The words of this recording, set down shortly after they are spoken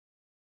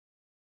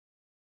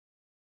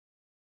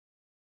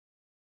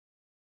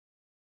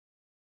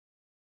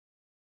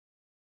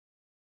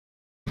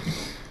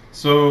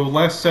So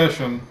last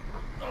session,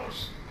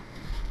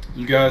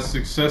 you guys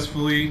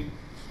successfully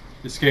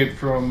escaped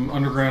from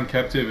underground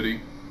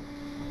captivity.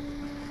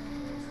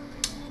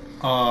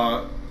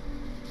 I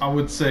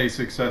would say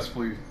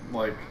successfully,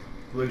 like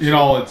loosely. in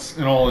all its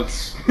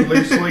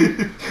loosely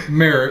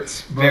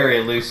merits.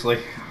 Very loosely.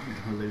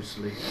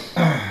 Loosely.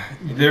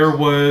 There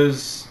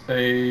was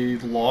a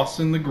loss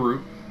in the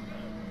group.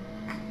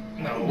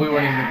 No, we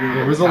weren't in the group.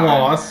 There was a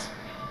loss.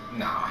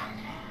 Nah.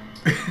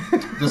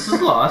 This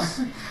is loss.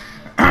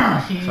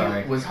 He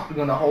was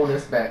going to hold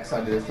us back, so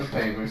I did us a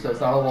favor. So it's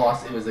not a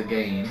loss, it was a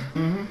gain.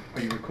 Mm-hmm.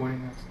 Are you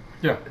recording this?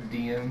 Yeah.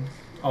 DM?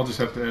 I'll just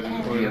have to edit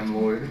it later. DM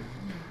Lord.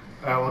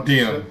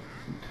 DM.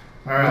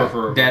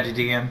 Alright. Daddy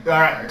DM.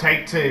 Alright,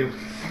 take two.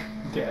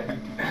 Daddy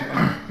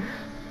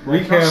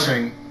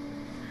Recapping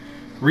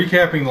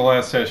the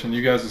last session,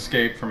 you guys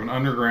escaped from an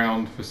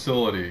underground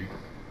facility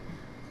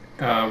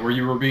where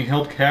you were being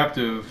held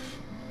captive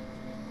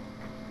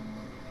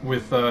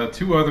with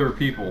two other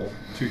people,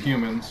 two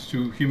human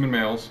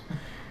males,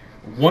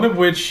 one of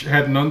which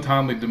had an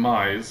untimely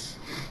demise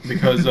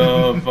because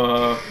of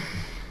a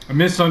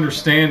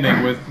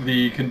misunderstanding with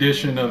the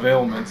condition of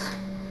ailments.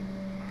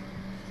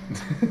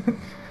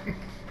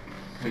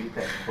 Read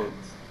that quote.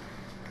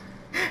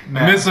 A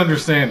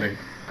misunderstanding.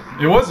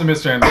 It was a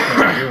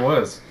misunderstanding. It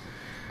was.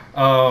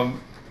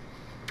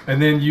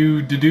 And then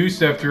you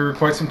deduced, after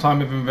quite some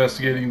time of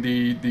investigating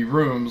the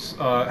rooms,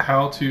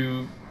 how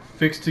to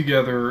fix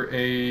together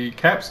a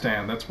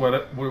capstan. That's what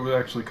it was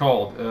actually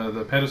called.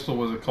 The pedestal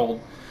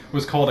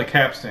was called a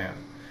capstan.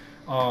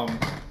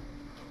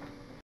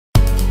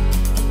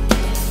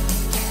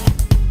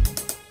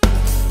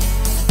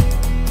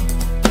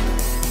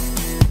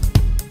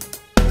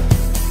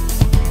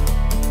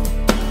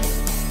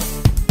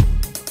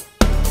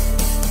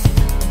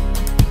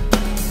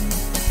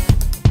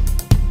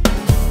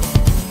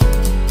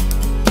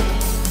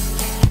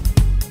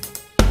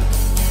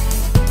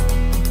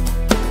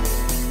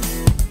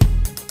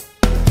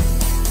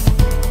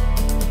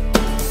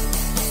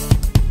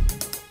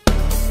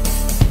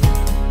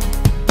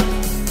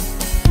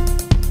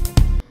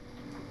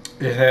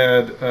 It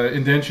had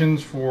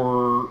indentions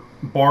for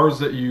bars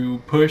that you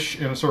push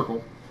in a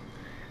circle,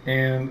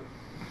 and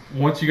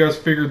once you guys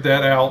figured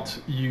that out,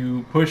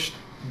 you pushed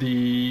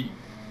the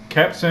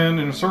capstan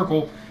in a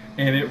circle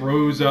and it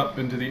rose up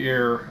into the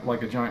air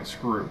like a giant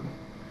screw.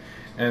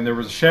 And there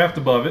was a shaft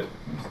above it,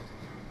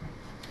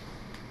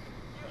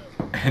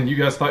 and you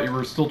guys thought you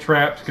were still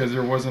trapped because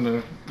there wasn't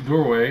a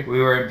doorway. We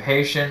were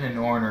impatient and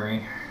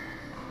ornery.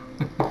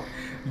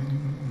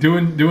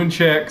 Doing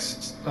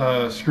checks,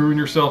 screwing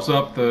yourselves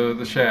up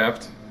the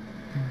shaft,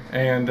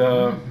 and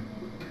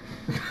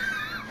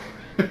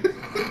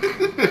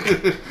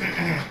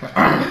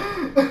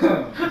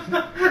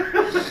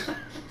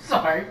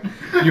Sorry.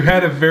 You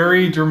had a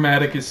very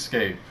dramatic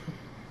escape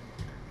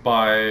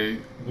by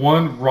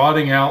one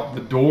rotting out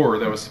the door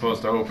that was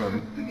supposed to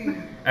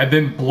open, and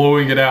then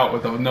blowing it out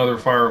with another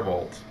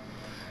firebolt,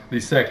 the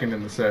second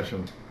in the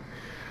session.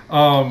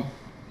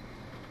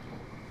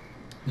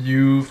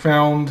 You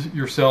found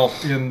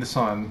yourself in the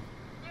sun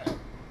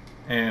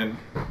and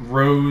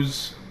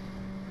rose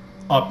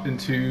up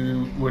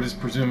into what is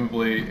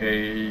presumably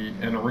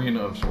an arena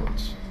of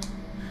sorts.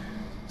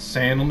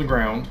 Sand on the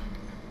ground,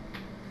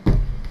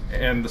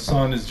 and the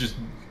sun is just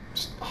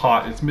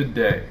hot. It's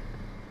midday.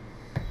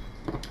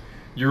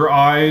 Your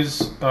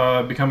eyes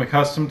become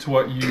accustomed to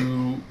what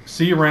you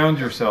see around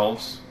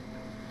yourselves,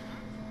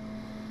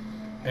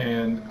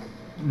 and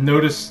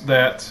notice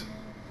that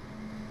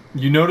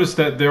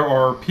there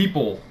are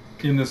people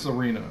in this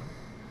arena.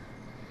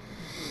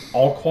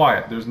 All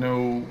quiet. There's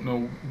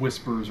no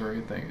whispers or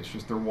anything. It's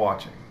just they're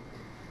watching.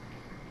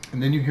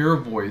 And then you hear a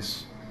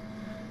voice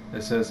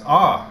that says,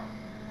 "Ah,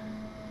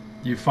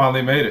 you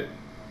finally made it.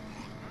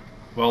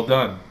 Well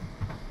done."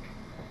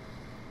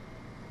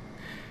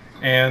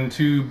 And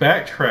to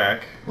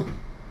backtrack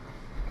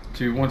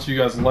to once you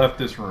guys left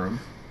this room,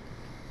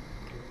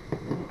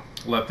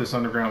 left this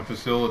underground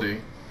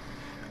facility,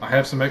 I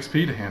have some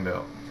XP to hand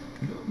out.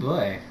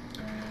 Boy.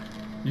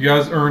 You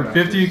guys earned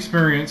 50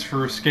 experience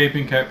for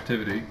escaping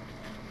captivity.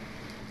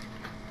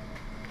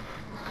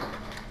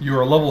 You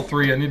are level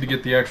 3. I need to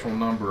get the actual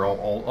number.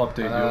 I'll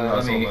update you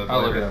guys on that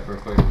I'll look later. it up real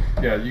quick.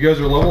 Yeah, you guys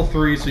are level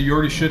 3, so you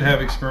already should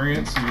have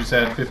experience. You just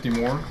add 50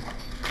 more.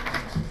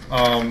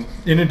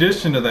 In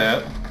addition to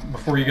that,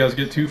 before you guys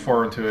get too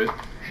far into it,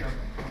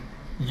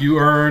 you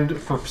earned,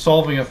 for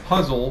solving a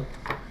puzzle,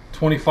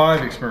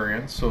 25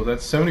 experience, so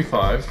that's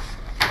 75.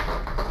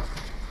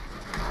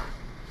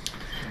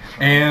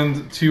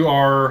 And to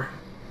our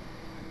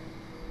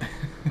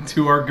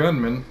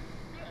gunman,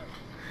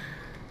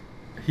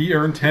 he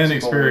earned 10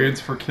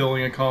 experience for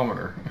killing a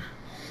commoner.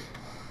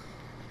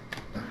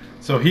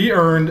 So he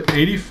earned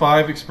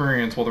 85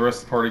 experience while the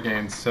rest of the party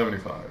gained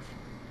 75.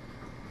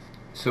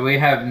 So we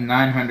have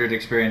 900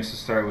 experience to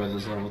start with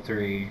as level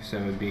 3, so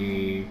it would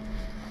be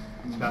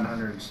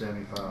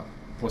 975.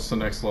 What's the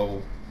next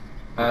level?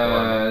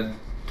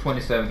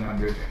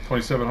 2700.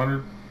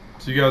 2700?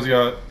 So you guys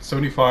got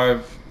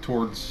 75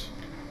 towards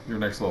your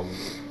next level.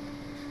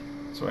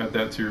 So add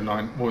that to your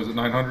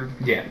 900?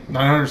 Yeah.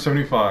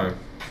 975.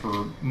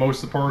 For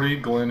most of the party,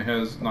 Glenn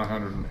has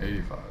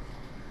 985.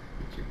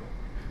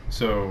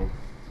 So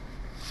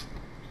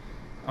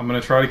I'm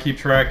going to try to keep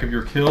track of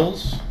your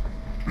kills.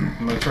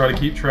 I'm going to try to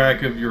keep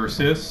track of your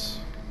assists.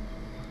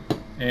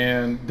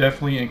 And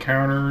definitely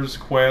encounters,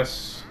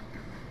 quests,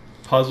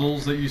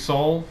 puzzles that you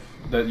solve,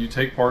 that you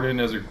take part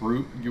in as a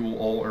group, you will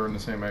all earn the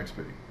same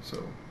XP.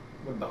 So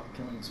What about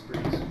killing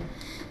sprees?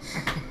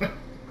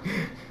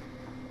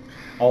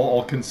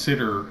 I'll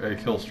consider a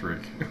kill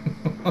streak.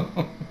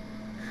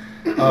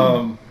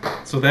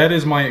 So that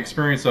is my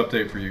experience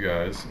update for you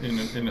guys.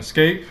 In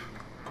Escape,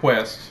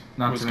 quest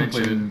Not was to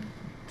completed. mention,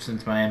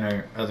 since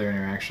my other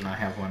interaction, I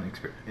have one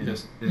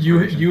experience. Yes.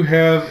 You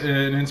have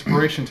an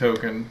inspiration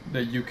token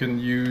that you can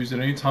use at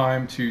any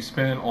time to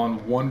spend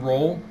on one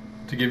roll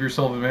to give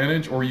yourself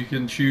advantage, or you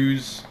can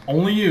choose,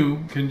 only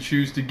you can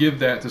choose to give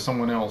that to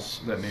someone else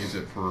that needs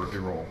it for a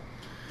roll.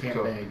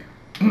 Can't beg.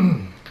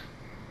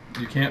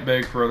 You can't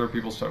beg for other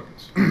people's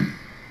tokens.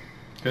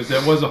 Because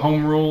that was a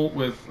home rule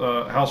with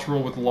house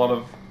rule with a lot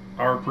of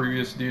our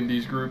previous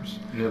D&D's groups,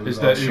 is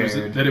that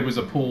it was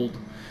a pooled,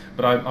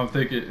 but I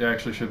think it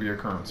actually should be a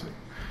currency.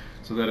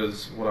 So that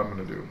is what I'm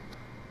going to do.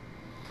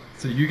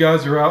 So you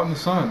guys are out in the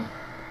sun,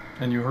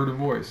 and you heard a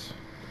voice.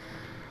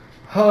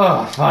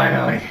 Oh,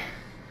 finally.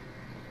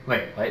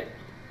 Wait, what?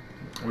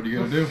 What are you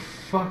going to do?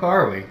 Fuck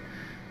are we?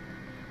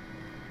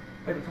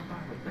 Where the fuck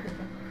are we? Where the fuck?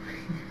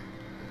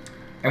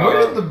 And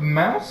where did the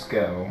mouse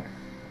go?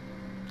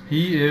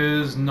 He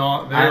is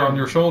not there on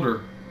your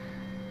shoulder.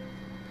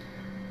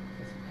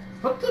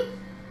 What the?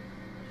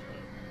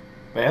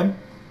 Man?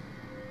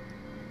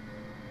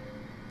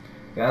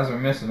 Guys, we're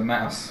missing the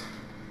mouse.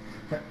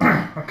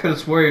 I could have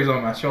swore he was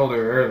on my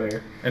shoulder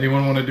earlier.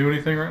 Anyone want to do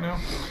anything right now?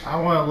 I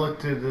want to look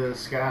to the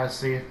sky,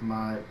 see if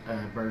my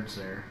bird's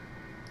there.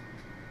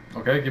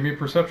 Okay, give me a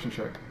perception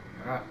check.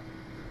 Alright.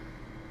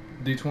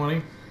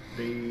 D20.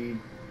 The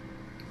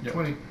Yep.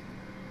 20.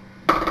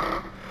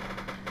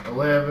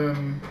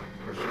 11.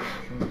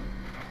 Perception.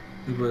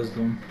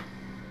 Wisdom.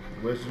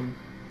 Wisdom.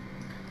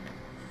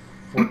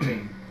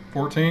 14.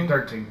 14.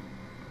 13.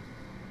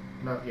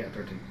 No, yeah,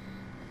 13.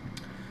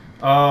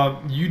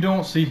 You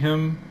don't see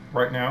him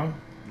right now.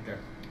 Okay.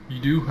 You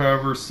do,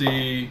 however,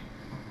 see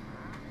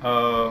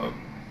that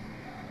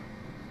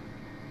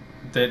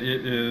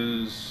it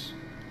is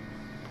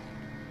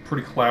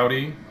pretty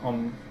cloudy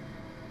on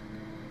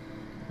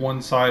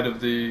one side of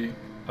the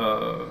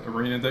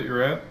arena that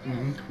you're at.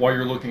 Mm-hmm. While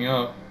you're looking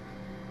up,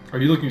 are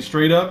you looking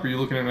straight up? Or are you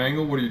looking at an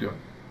angle? What are you doing?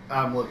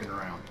 I'm looking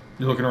around.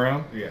 You're looking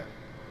around? Yeah.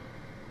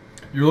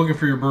 You're looking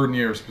for your bird in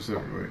the air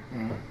specifically.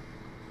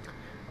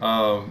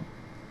 Mm-hmm.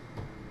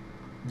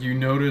 You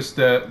notice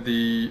that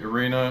the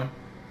arena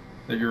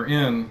that you're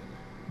in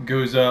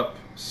goes up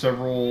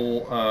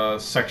several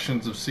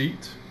sections of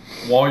seat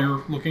while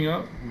you're looking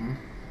up. Mm-hmm.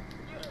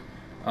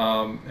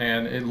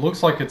 And it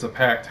looks like it's a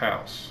packed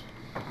house.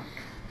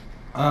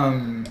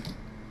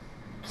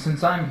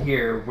 Since I'm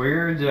here,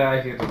 where did I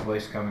hear the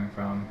voice coming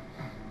from?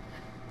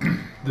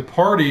 The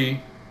party,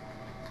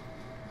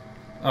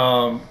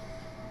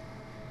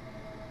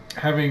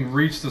 having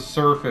reached the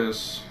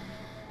surface,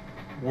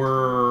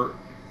 were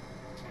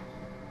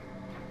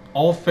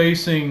all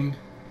facing,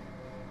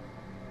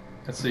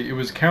 let's see, it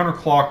was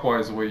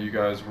counterclockwise the way you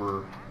guys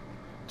were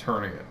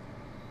turning it.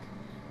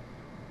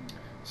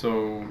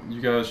 So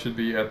you guys should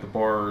be at the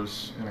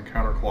bars in a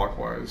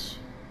counterclockwise.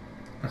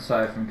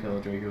 Aside from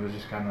Kildrick, it was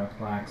just kind of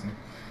relaxing.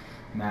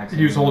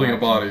 He was holding a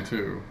body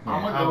too.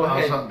 I'm gonna Yeah. go I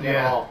ahead was- and get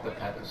yeah. off the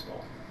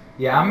pedestal.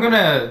 Yeah, I'm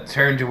gonna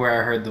turn to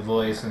where I heard the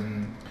voice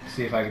and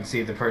see if I can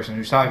see the person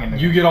who's talking to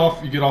me. You get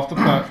off the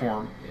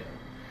platform,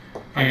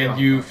 Yeah. and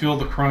you feel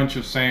the crunch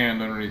of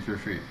sand underneath your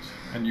feet,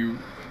 and you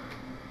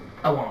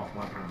I want off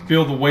my prime.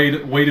 feel the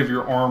weight of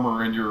your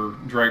armor and your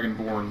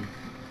dragonborn,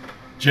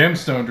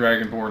 gemstone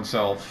dragonborn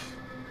self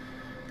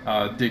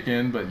dig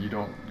in, but you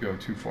don't go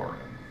too far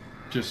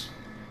in.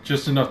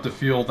 Just enough to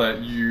feel that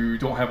you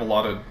don't have a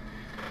lot of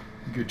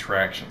good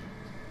traction.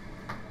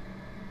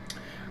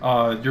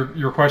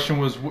 Your question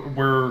was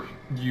where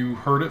you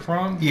heard it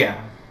from? Yeah,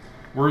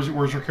 Where's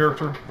your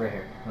character? right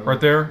here. Right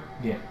there?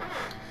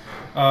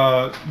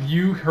 Yeah.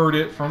 You heard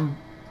it from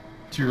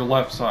to your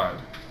left side.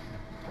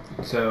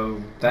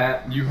 So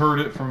that You heard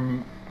it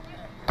from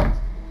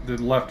the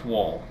left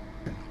wall.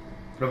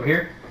 over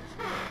here.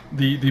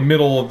 The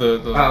middle of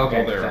the Oh, okay.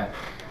 wall there. That.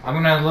 I'm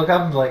gonna look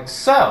up and be like,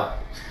 so,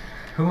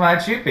 who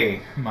might you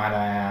be? Might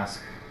I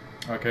ask?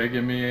 Okay,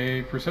 give me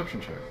a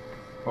perception check.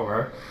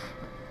 Over.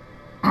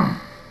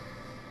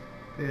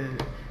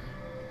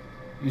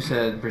 You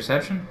said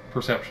perception?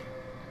 Perception.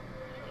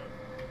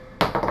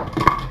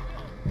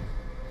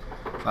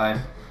 5.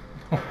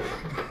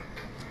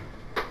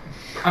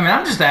 I mean,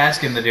 I'm just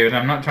asking the dude.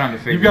 I'm not trying to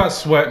figure. You've got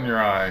sweat in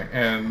your eye,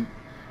 and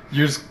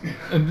you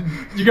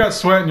got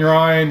sweat in your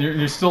eye, and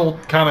you're still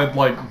kind of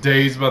like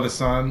dazed by the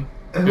sun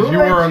because Who you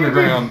might were you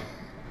underground.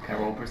 Can I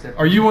roll perception?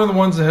 Are you one of the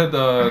ones that had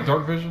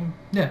dark vision?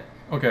 Yeah.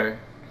 Okay,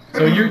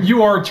 so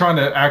you are trying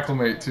to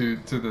acclimate to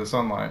the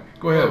sunlight.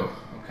 Go ahead.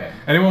 Okay.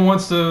 Anyone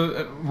wants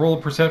to roll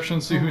a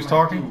perception, see who's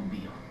talking?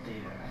 Be up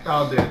there.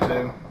 I'll do it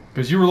too.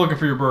 Because you were looking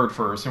for your bird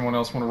first. Anyone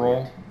else want to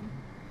roll?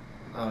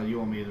 You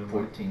want me to?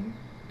 14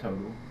 total.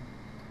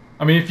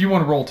 I mean, if you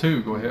want to roll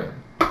too, go ahead.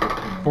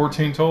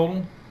 14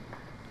 total?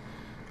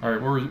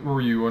 Alright, where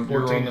were you? You were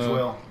 14 on as the-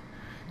 well.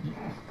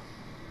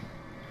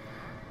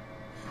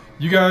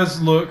 You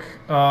guys look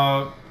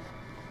where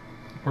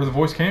the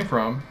voice came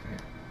from.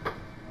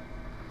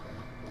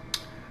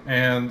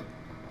 And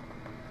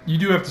you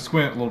do have to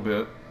squint a little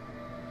bit.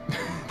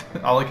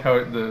 I like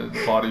how the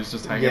body's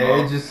just hanging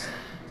off.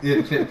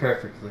 it fit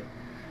perfectly.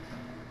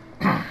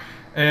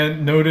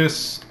 And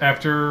notice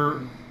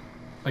after,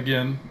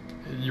 again,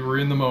 you were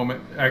in the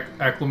moment,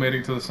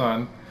 acclimating to the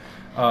sun,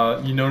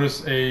 you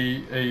notice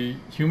a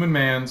human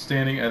man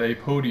standing at a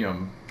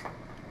podium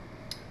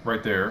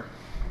right there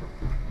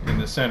in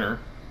the center.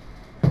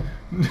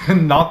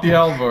 Not the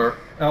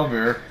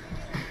Alver.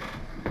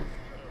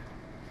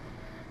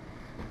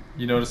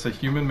 You notice a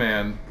human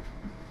man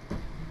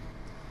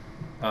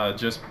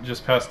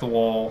just past the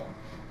wall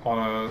on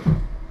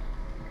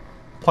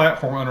a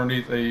platform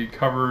underneath a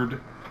covered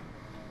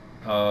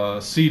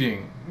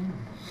seating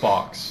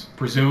box,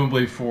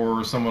 presumably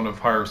for someone of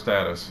higher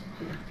status.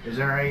 Is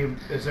there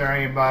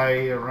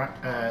anybody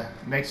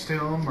next to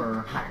him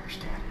or Higher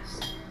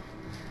status.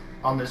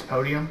 on this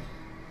podium?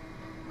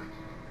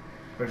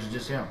 Or is it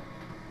just him?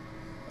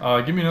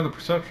 Give me another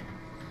perception.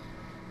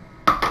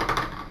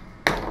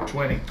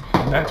 20.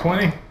 Nat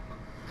 20?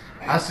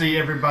 I see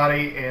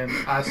everybody and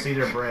I see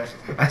their breath.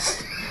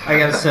 I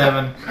got a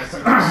 7.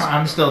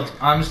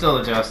 I'm still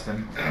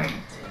adjusting.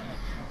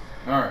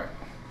 Alright.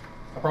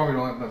 I probably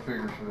don't have enough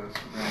figures for this, to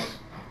be honest.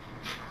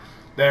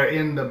 They're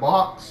in the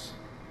box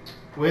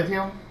with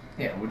him.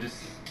 Yeah, we'll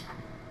just.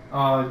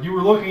 You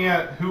were looking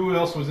at who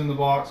else was in the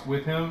box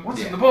with him.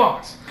 What's in the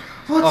box?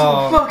 What's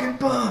in the fucking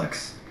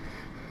box?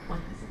 What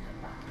is in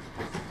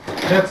the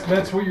box?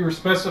 That's what you were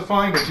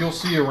specifying, but you'll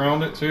see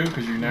around it too,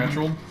 because you're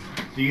natural.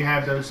 Do you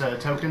have those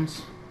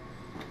tokens?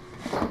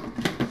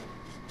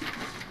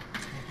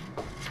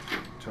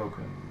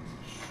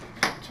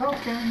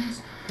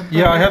 Tokens.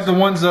 Yeah, I have the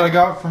ones that I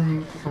got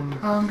from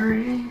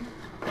Hungry.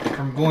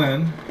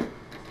 Glenn.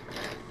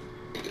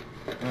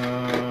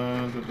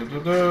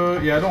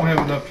 Yeah, I don't have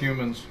enough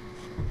humans.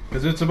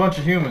 Because it's a bunch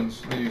of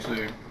humans that you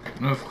see.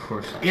 Of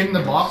course. In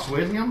the box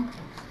with him?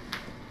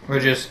 Or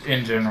just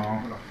in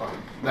general.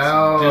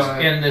 No.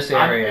 Just in this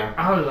area.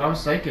 I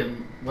was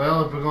thinking,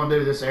 well, if we're going to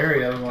do this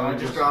area, we want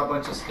to just draw a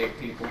bunch of stick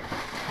people.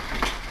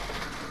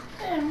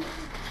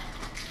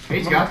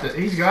 He's got.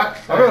 I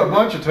got a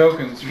bunch of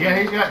tokens. Yeah,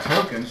 he's got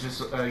tokens.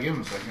 Just give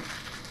him a second.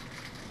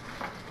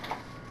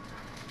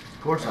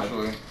 Of course I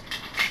do. Actually,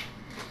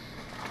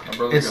 my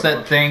brother's It's got a that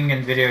bunch. thing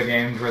in video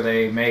games where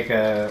they make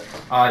a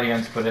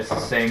audience, but it's the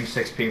same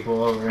 6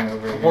 people over and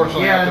over again.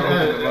 Unfortunately, I have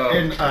to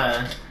open it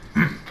up.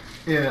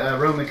 In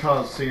Roman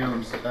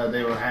Colosseums,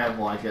 they will have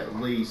like at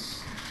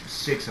least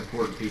 6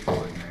 important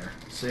people in there.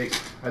 6,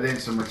 and then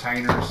some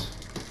retainers.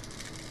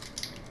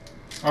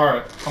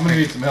 Alright, I'm gonna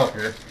need some help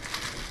here.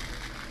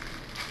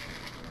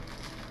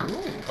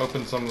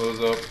 Open some of those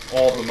up.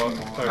 All of them up,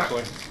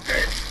 actually.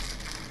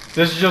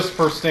 This is just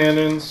for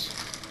stand-ins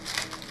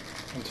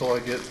until I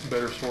get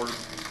better sorted.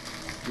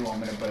 You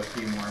want me to put a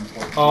few more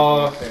important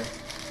Uh, people up there?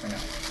 Or no?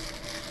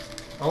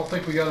 I don't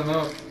think we got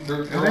enough.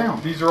 Go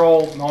down. These are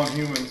all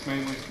non-humans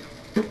mainly.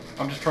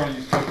 I'm just trying to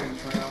use tokens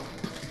for now.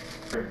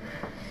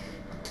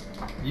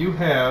 You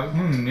have.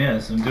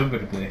 Yes,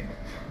 indubitably.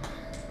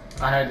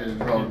 I had to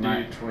roll Indeed.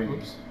 9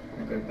 20s.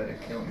 A good bit of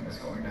killing is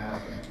going to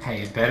happen.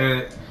 Hey,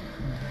 better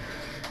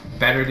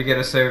to get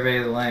a survey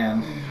of the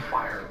land.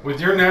 With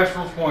your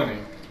natural 20.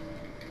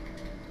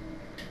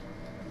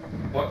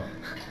 What?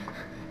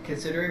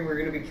 Considering we're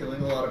going to be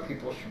killing a lot of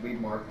people, should we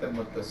mark them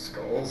with the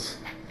skulls?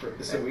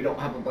 So we don't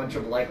have a bunch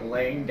of like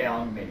laying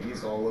down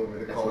minis all over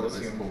the That's what it was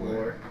Coliseum for.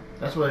 floor.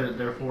 That's what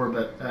they're for,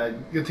 but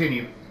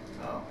continue.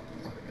 Oh,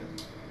 that's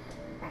good.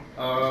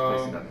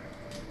 Place it up.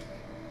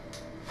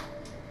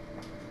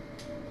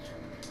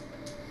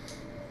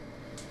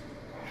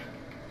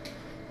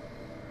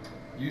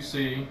 You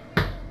see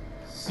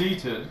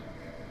seated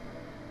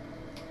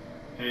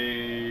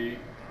a.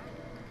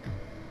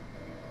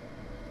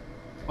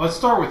 Let's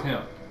start with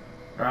him.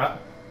 Alright?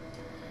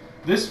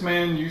 This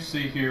man you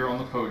see here on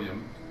the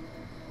podium.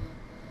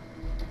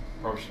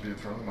 Probably should be in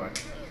front of the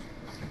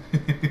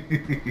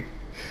mic.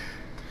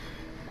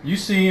 You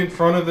see in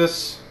front of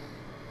the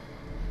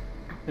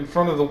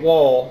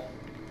wall,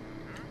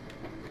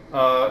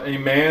 a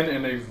man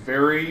in a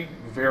very,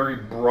 very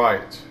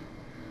bright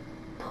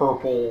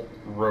purple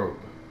robe.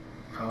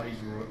 Oh, he's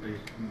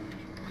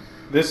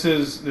This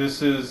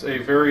is a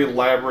very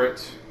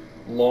elaborate,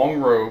 long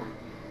robe,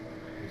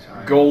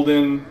 high.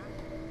 golden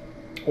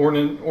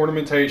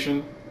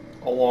ornamentation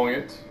along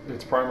it.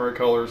 Its primary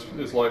colors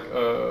is like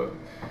a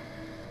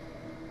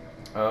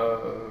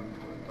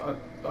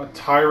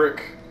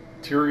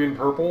Tyrian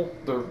purple,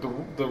 the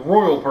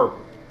royal purple.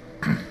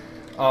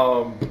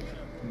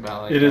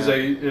 It is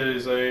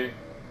a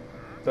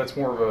That's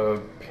more of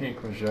a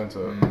pink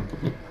magenta.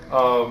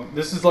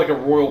 This is like a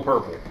royal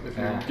purple, if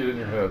you get it in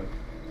your head.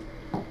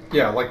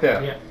 Yeah, like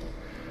that. Yeah.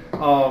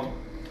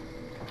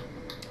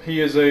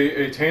 He is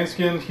a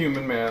tan-skinned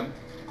human man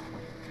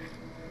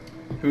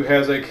who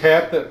has a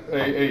cap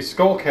a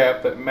skull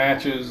cap that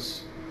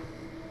matches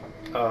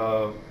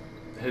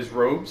his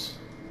robes.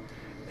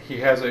 He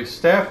has a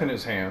staff in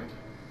his hand,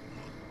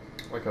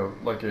 like a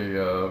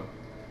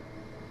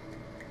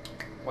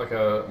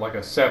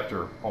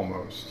scepter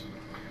almost,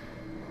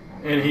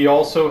 and he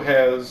also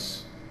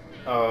has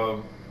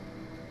a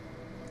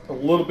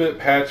little bit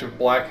patch of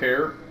black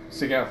hair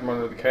sticking out from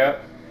under the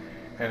cap,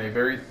 and a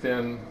very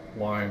thin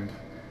lined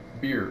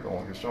beard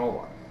along his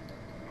jawline.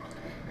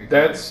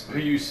 That's who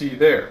you see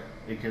there.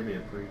 It could be a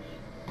priest.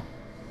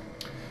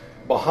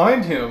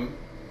 Behind him,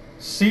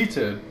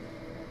 seated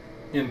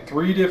in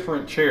 3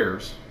 different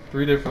chairs,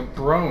 3 different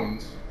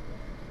thrones,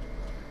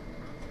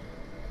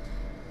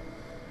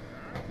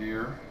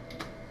 here,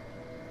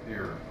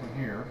 here, and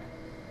here,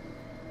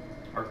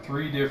 are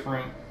 3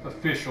 different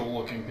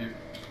official-looking people.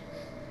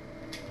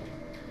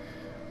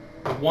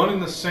 The one in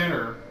the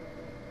center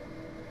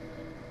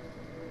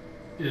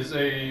is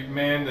a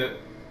man that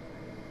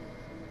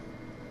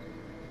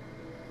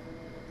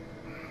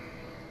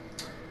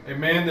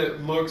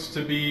looks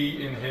to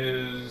be in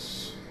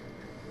his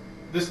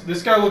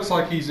this guy looks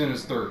like he's in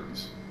his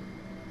 30s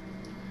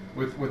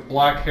with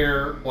black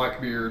hair, black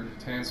beard,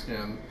 tan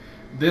skin.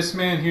 This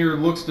man here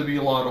looks to be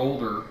a lot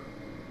older,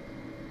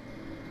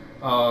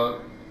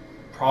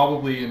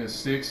 probably in his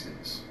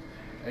 60s.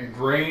 A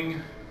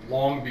graying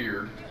long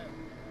beard,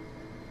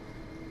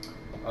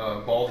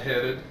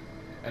 bald-headed,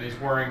 and he's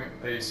wearing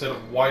a set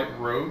of white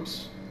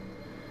robes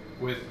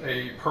with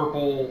a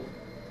purple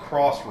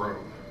cross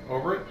robe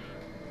over it.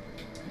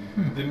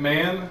 The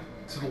man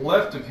to the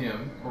left of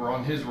him, or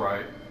on his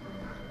right,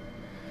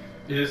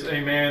 is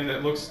a man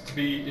that looks to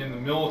be in the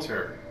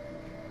military.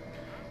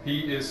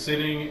 He is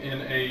sitting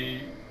in a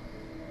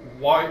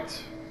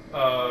white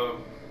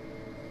kind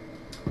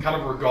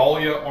of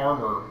regalia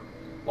armor,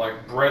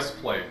 like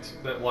breastplate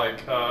that,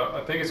 like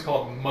I think it's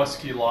called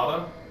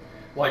musculata.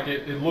 Like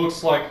it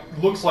looks like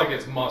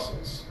it's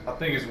muscles. I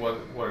think is what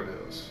it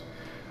is.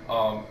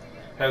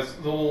 Has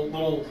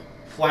little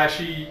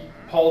flashy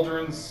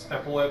pauldrons,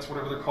 epaulets,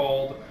 whatever they're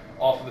called,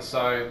 off of the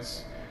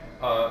sides.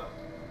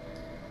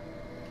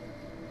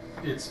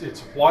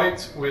 It's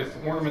white with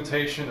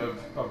ornamentation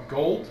of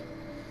gold,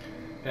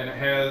 and it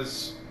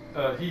has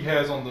he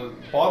has on the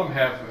bottom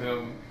half of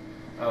him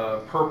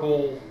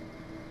purple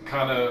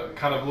kind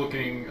of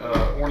looking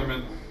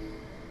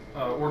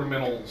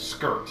ornamental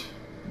skirt.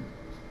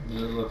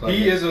 Does it look like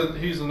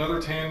He's another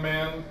tan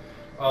man,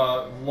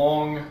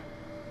 long,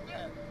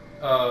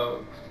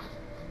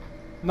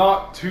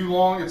 not too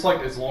long. It's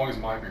like as long as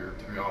my beard,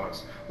 to be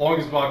honest. Long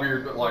as my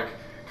beard, but like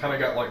kind of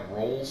got like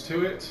rolls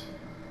to it.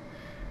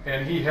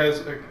 And he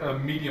has a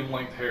medium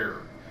length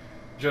hair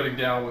jutting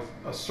down with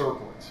a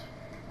circlet.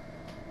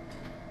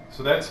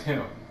 So that's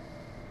him.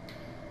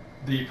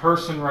 The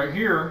person right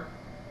here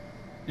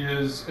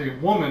is a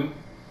woman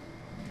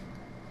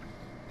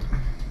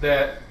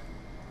that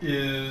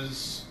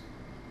is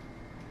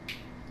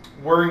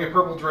wearing a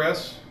purple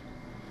dress,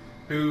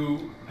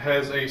 who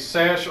has a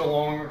sash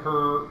along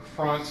her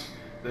front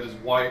that is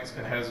white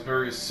and has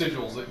various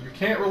sigils that you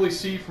can't really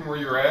see from where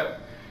you're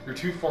at. You're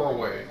too far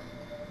away.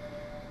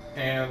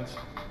 And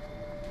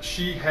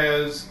she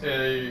has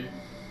a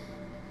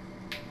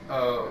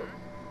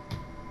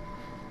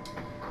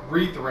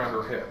wreath around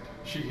her head.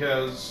 She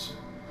has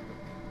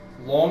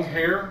long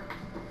hair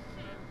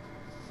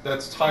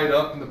that's tied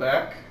up in the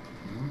back.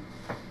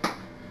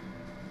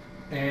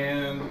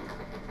 And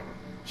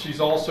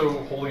she's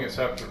also holding a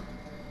scepter.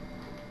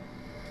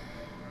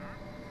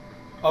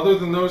 Other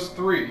than those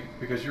 3,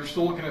 because you're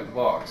still looking at the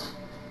box,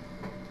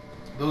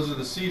 those are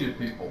the seated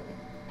people.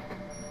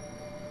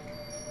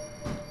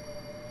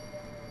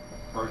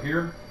 Right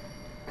here,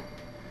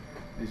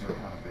 these are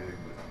kind of big,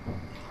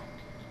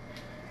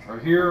 but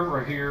right here,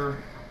 right here,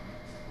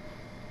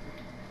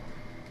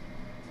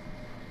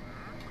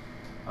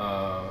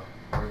 right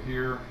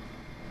here,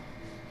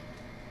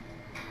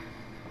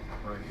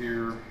 right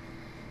here,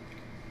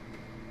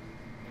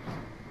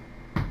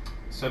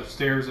 set of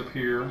stairs up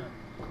here,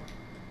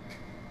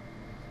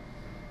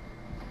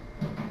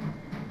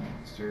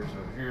 stairs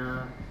over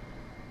here,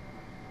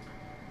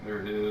 there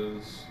it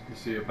is. You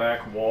see a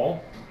back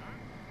wall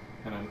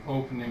and an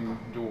opening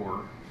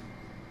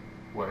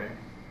doorway.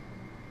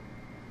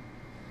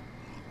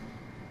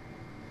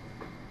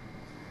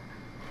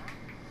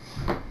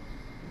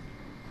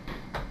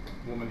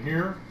 Woman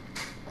here,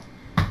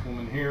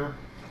 woman here.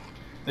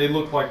 They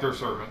look like they're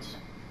servants.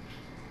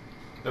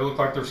 They look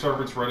like they're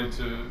servants ready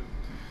to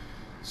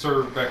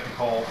serve, beck and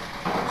call.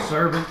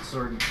 Servants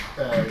or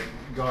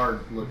guard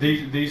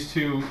looking? These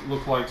 2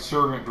 look like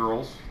servant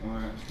girls.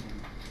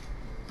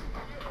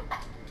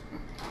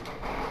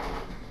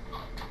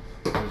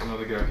 There's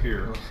another guy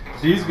here.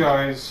 These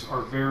guys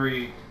are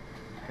very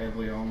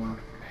Heavily armored.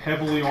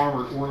 heavily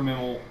armored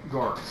ornamental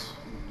guards.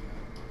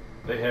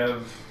 They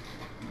have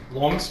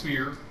long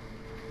spear,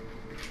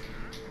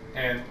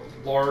 and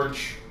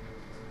large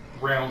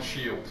round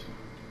shield.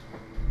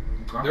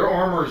 Their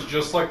armor is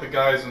just like the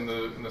guys in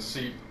the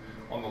seat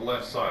on the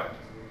left side.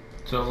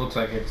 So it looks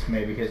like it's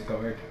maybe his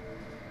guard.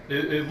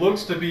 It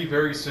looks to be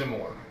very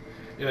similar.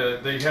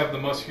 They have the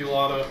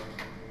Musculata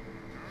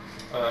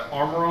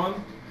armor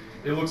on.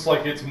 It looks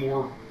like it's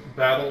more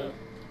battle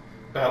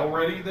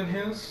ready than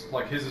his.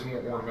 Like his is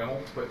more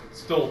ornamental, but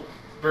still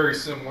very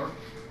similar.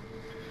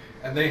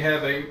 And they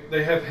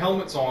have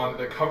helmets on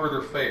that cover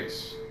their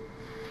face,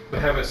 but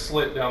have a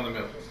slit down the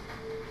middle.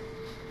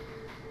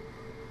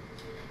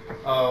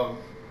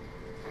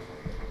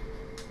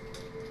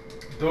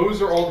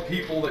 Those are all the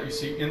people that you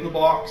see in the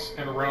box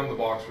and around the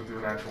box with your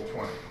natural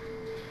 20.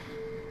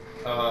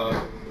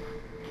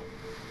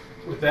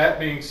 With that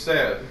being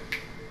said,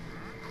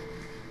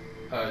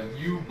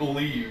 you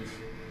believe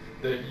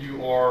that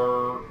you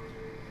are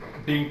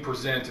being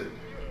presented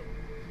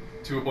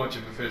to a bunch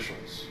of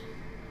officials.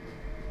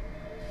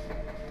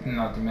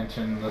 Not to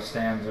mention the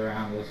stands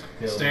around this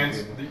field.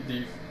 Stands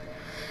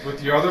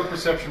with your other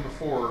perception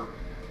before,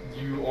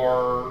 you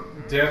are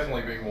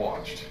definitely being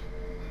watched.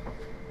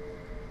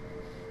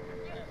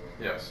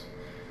 Yes,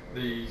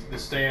 the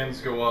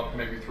stands go up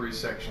maybe 3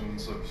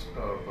 sections of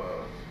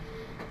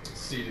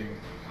seating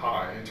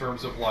high in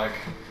terms of like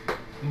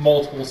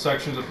multiple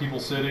sections of people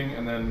sitting,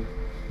 and then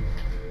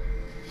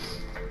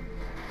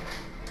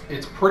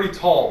it's pretty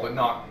tall, but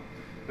not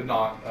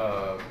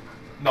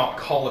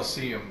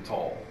Colosseum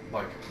tall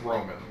like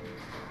Roman.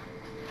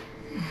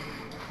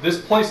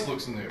 This place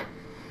looks new.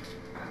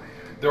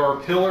 There are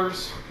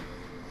pillars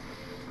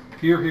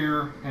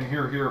here, and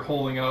here,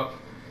 holding up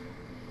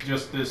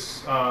just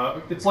this.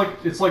 It's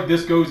like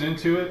this goes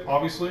into it,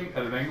 obviously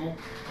at an angle,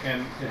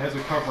 and it has a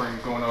covering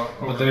going up.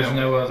 But there's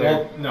no other.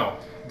 Well, no,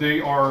 they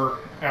are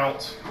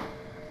out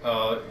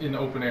in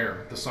open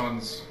air. The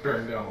sun's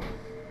bearing down on them.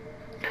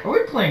 Are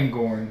we playing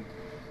Gorn?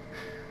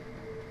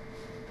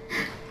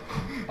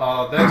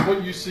 That's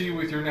what you see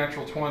with your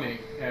natural 20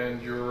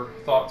 and your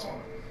thoughts on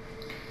it.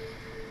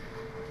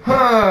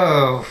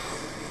 Oh,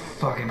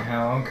 fucking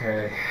hell,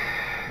 okay.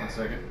 1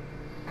 second.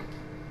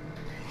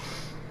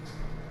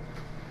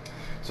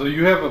 So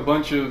you have a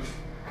bunch of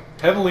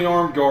heavily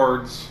armed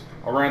guards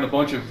around a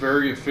bunch of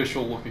very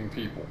official looking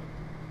people.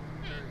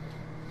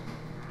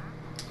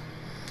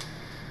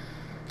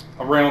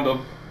 Around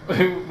them,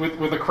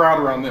 with a crowd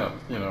around them,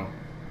 you know.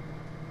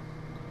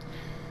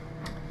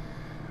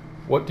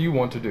 What do you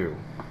want to do?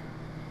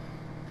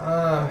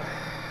 I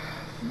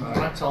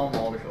want to tell them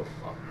all to go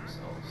fuck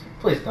themselves.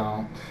 Please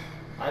don't.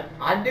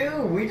 I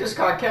do. We just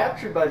got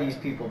captured by these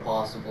people,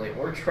 possibly,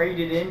 or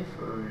traded in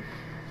for,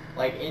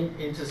 like,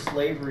 into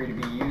slavery to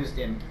be used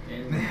in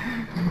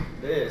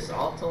this.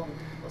 I'll tell them.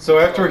 So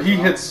after he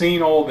had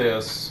seen all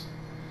this,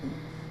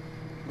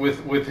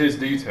 with his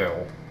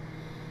detail,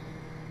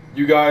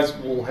 you guys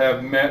will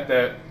have met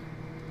that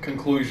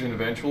conclusion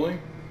eventually.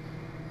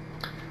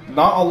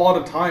 Not a lot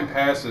of time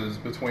passes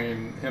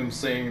between him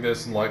seeing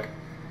this and like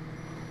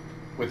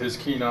with his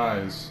keen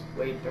eyes.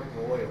 Wait, they're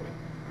royal.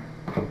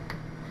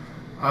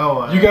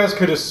 Oh, You guys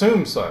could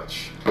assume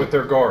such with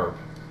their garb.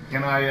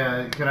 Can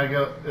I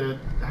go?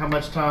 How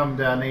much time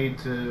do I need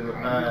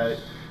to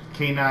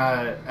keen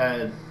eye?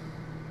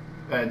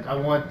 I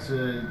want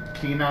to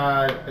keen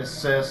eye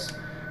assess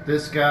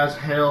this guy's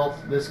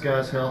health, and this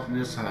guy's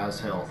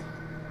health.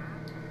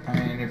 I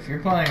mean, if you're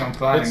planning on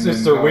fighting, It's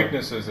then their go.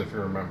 weaknesses, if you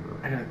remember.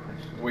 I got a question.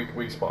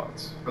 Weak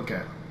spots.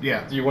 Okay.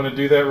 Yeah. Do you want to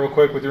do that real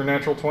quick with your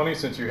natural 20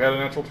 since you had a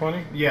natural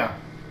 20? Yeah.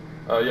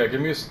 Yeah,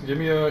 give me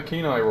a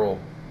keen eye roll.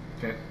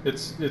 Okay.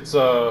 It's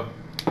the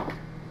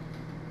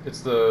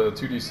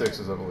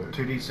 2d6s, I believe.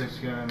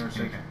 2d6 going in or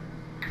second.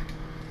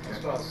 I was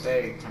about to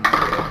say, can I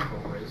get a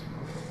charisma?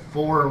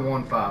 4 and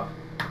 1 5.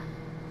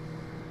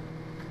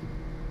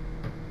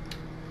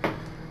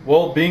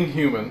 Well, being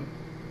human,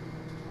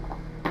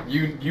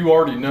 you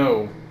already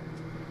know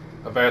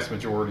a vast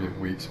majority of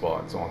weak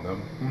spots on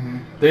them. Mm-hmm.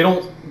 They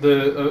don't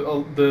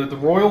the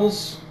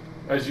royals,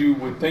 as you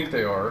would think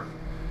they are,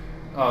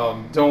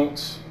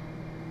 don't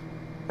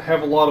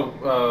have a lot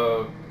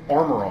of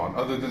armor on,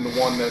 other than the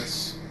one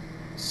that's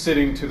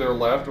sitting to their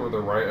left or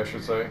their right, I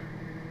should say.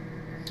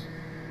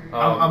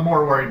 I'm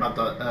more worried about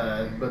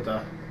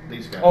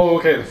these guys. Oh,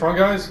 okay, the front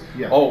guys.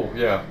 Yeah. Oh,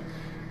 yeah.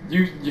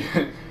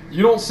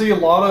 You don't see a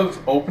lot of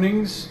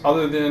openings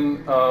other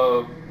than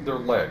their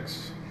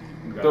legs.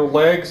 Okay. Their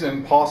legs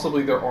and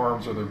possibly their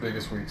arms are their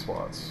biggest weak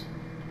spots.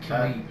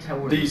 Can we tell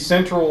where The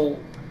central,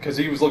 because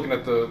he was looking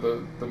at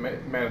the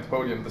man at the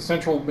podium. The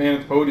central man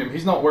at the podium,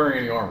 he's not wearing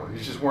any armor.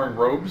 He's just wearing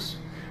robes,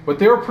 but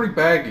they are pretty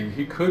baggy.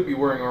 He could be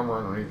wearing armor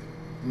underneath.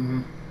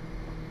 Mm-hmm.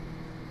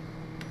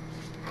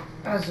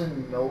 As a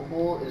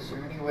noble, is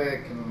there any way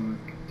I can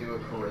do a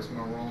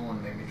charisma roll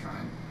and maybe try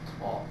and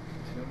talk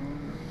to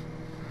him?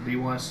 Do you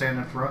want to stand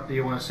in front? Do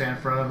you want to stand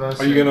in front of us?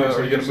 Are you and gonna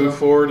present move yourself?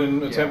 forward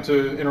and attempt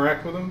to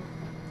interact with him?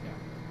 Yeah.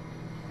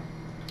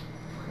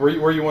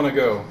 Where you want to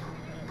go?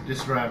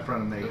 Just right in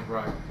front of me.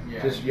 Right.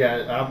 Yeah. Just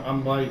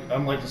I'm like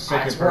the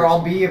second That's where I'll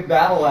person. be if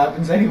battle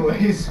happens,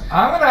 anyways.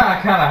 I'm gonna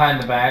kind of hide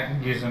in the back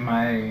using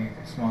my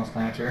small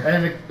snatcher.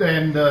 And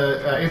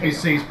the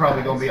NPC's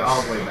probably gonna be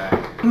all the way back.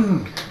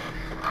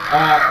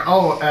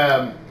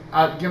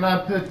 Can I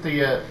put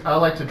the? I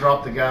like to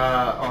drop the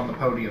guy on the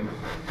podium.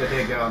 The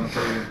dead guy on the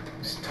podium.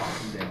 Just talk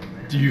him down,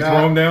 man. Do you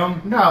throw him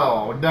down?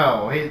 No.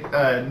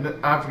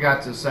 I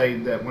forgot to say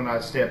that when I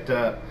stepped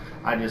up,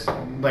 I just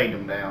laid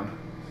him down.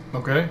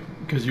 Okay.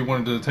 Because you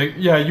wanted to take.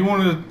 Yeah, you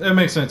wanted. That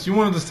makes sense. You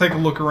wanted to take a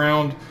look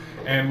around,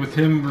 and with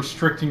him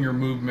restricting your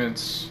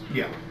movements,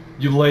 Yeah.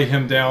 you lay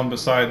him down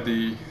beside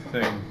the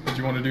thing. Did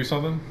you want to do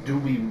something? Do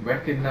we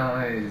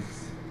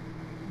recognize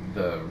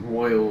the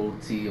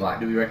royalty? Like,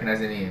 do we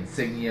recognize any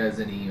insignias,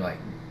 any like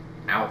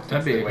outfits?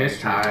 That'd be they a wear,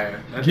 history.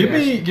 attire?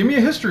 Give me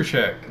a history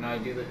check. Can I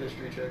do the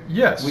history check?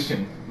 Yes. We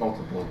can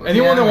multiple.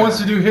 Anyone that Yeah. wants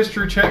to do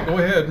history check, go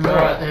ahead. and All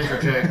roll. right, there's your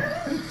check.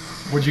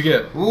 What'd you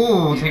get?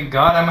 Ooh, thank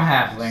God I'm a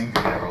halfling.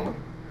 I rolled.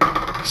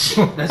 That's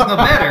no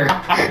better.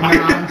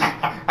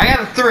 I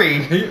got a 3.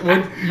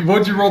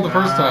 What'd you roll the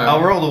first time?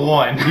 I'll roll the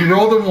 1. He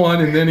rolled a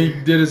 1, and then he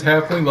did his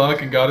halfling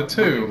luck and got a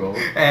 2. Roll.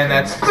 And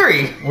that's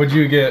 3. What'd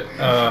you get?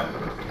 I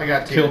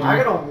got 10. Killed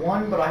I got a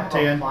 1, but I have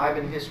 10. a 5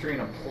 in history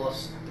and a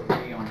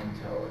 +3 on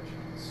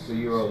intelligence. So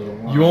you rolled a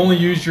 1. You only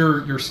use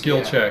your skill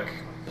Yeah. check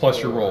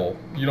plus your roll.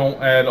 You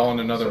don't add on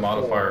another So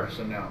modifier. 4,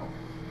 so no.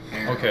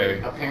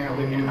 Okay.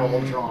 Apparently we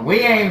rolled wrong.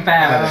 We ain't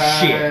found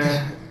shit.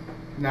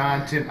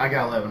 9, 10. I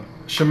got 11.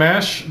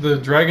 Shamash, the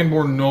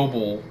Dragonborn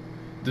noble,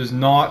 does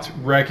not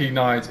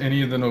recognize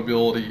any of the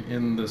nobility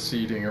in the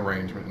seating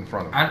arrangement in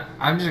front of him.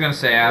 I'm just gonna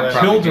say I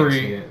probably can't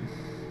see it.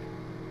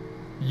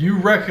 You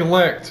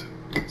recollect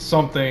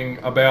something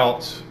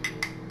about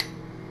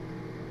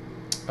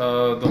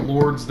the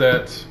lords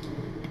that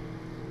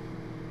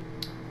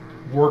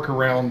work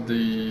around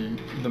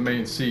the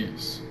main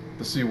seas,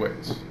 the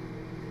seaways.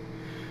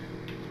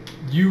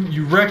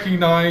 You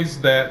recognize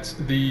that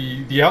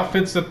the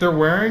outfits that they're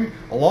wearing,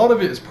 a lot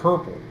of it is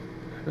purple.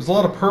 There's a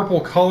lot of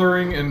purple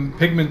coloring and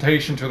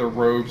pigmentation to their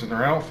robes and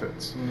their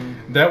outfits.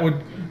 Mm-hmm. That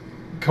would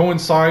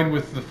coincide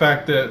with the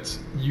fact that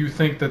you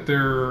think that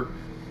they're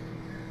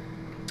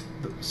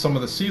some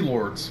of the Sea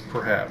Lords,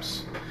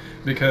 perhaps,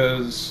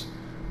 because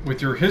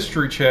with your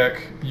history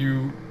check,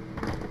 you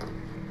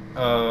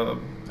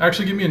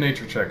actually give me a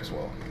nature check as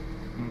well.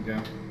 Okay.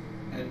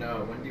 And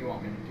when do you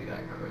want me to do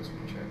that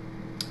charisma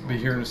check? Be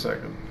here in a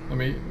second. Let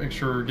me make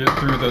sure get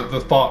through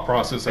the thought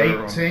process. of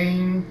everyone.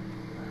 18.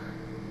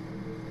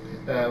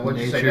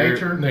 What'd you say?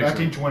 Nature. Nature?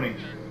 19, 20.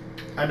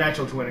 A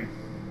natural 20.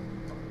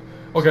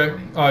 Okay,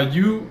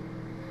 you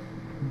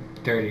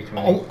Dirty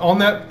 20. on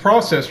that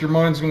process, your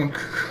mind's going,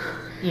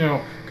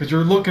 because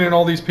you're looking at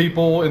all these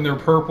people and they're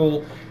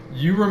purple.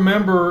 You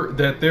remember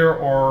that there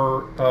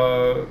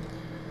are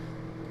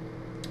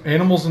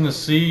animals in the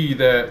sea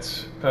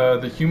that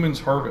the humans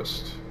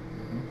harvest,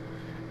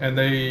 and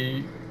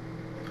they,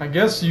 I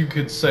guess you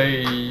could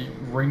say,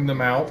 wring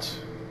them out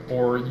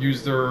or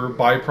use their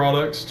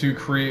byproducts to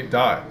create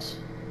dyes.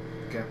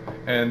 Okay.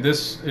 And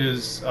this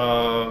is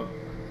a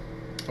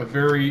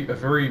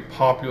very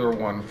popular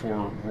one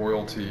for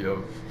royalty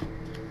of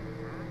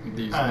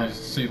these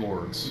sea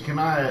lords. Can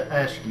I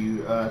ask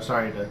you?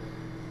 Sorry to.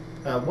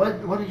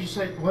 What did you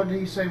say? What did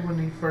he say when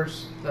he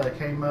first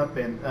came up?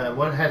 And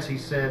what has he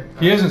said?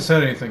 He hasn't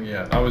said anything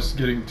yet. I was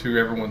getting to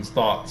everyone's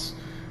thoughts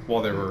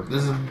while they were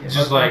This is Just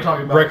just like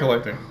talking about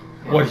recollecting.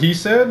 What he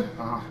said?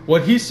 Uh-huh.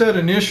 What he said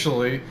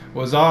initially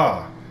was,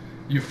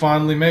 you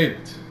finally made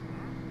it.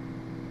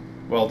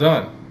 Well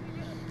done.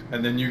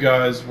 And then you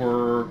guys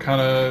were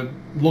kind of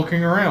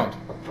looking around.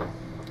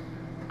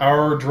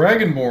 Our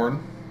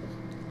Dragonborn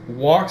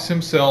walks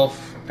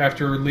himself,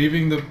 after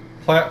leaving the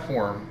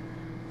platform,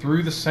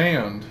 through the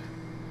sand,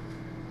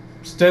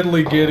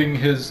 steadily getting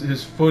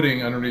his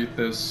footing underneath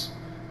this,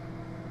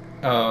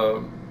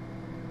 on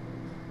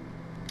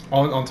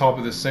top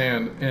of this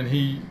sand, and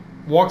he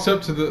walks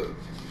up to the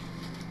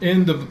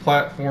end of the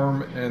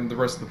platform and the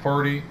rest of the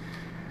party,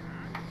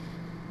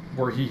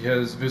 where he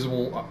has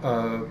visible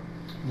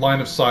line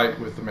of sight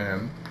with the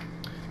man.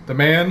 The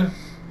man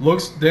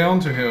looks down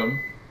to him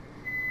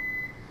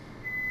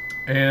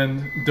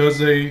and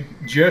does a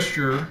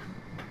gesture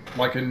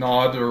like a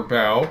nod or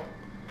bow,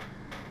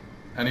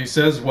 and he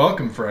says,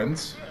 "Welcome,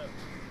 friends."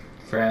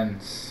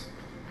 friends.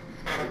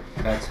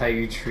 That's how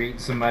you treat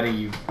somebody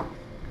you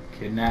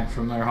kidnapped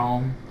from their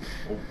home?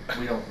 Well,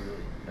 we don't really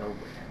know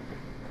what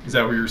happened. Is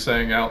that what you're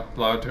saying out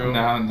loud to him?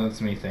 No,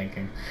 that's me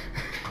thinking.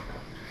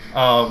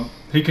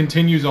 He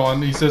continues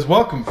on. He says,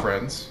 "Welcome,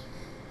 friends."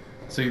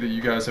 See that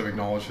you guys have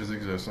acknowledged his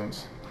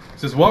existence. He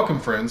says, "Welcome,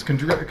 friends.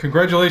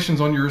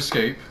 Congratulations on your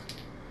escape.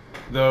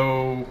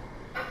 Though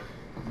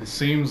it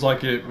seems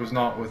like it was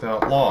not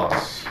without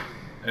loss,"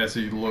 as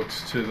he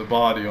looks to the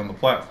body on the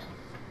platform.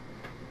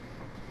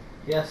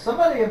 Yeah,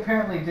 somebody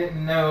apparently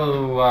didn't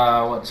know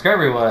what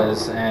Discovery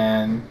was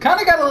and kind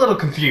of got a little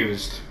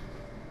confused.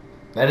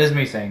 That is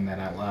me saying that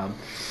out loud.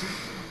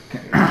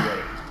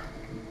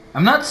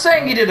 I'm not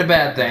saying he did a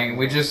bad thing.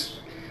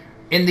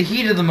 In the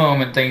heat of the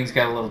moment, things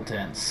got a little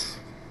tense.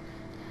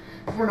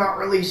 If we're not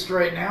released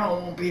right now,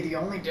 it won't be the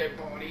only dead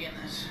body in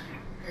this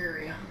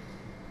area.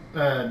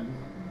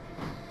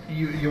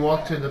 You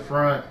walk to the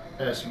front,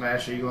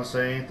 Smash. Are you gonna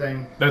say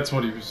anything? That's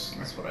what he was.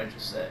 That's what I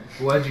just said.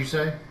 What'd you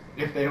say?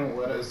 If they don't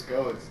let us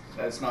go,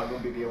 that's not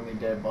going to be the only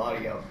dead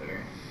body out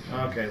there.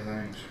 Okay,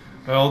 thanks.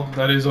 Well,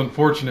 that is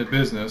unfortunate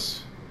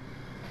business.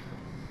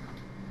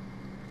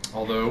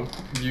 Although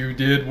you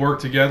did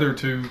work together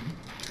to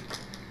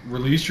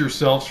release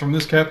yourselves from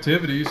this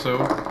captivity,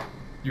 so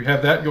you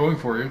have that going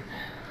for you.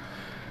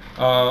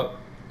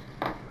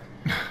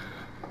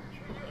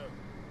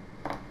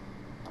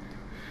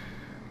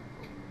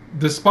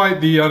 Despite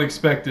the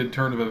unexpected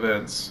turn of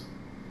events,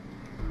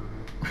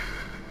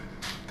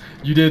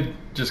 you did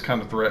just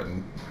kind of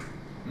threaten.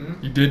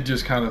 You did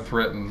just kind of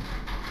threaten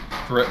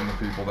the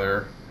people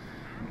there.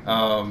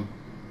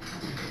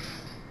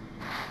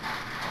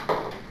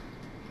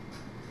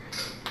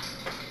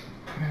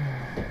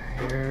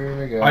 Here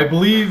we go. I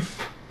believe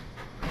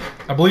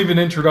an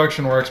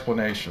introduction or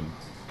explanation.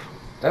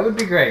 That would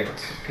be great.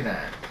 Can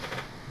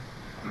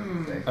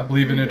I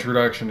believe an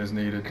introduction is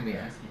needed. we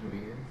ask him who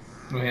he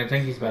is? I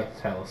think he's about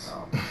to tell us.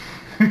 Oh.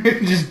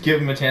 Just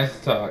give him a chance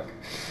to talk.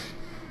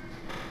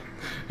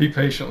 He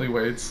patiently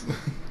waits.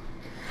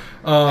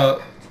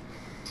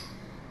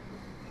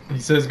 He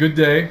says, "Good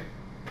day."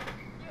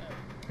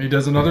 He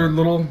does another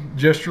little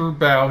gesture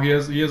bow. He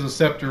has a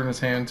scepter in his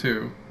hand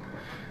too.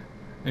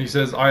 And he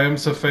says, "I am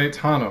Safet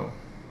Hano.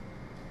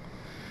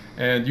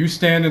 And you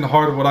stand in the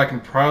heart of what I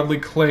can proudly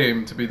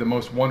claim to be the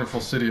most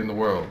wonderful city in the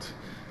world.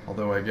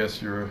 Although I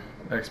guess your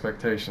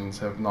expectations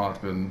have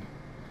not been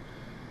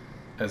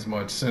as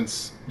much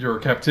since your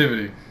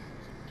captivity."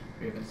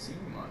 We haven't seen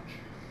much.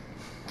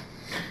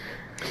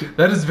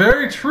 That is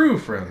very true,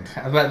 friend.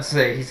 I was about to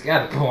say, he's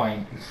got a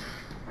point.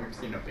 We've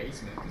seen a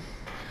basement.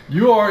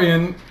 You are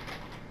in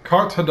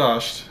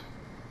Kartadasht,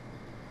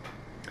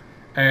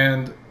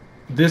 and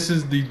this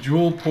is the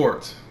Jewel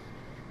Port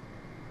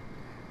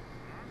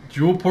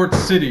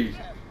city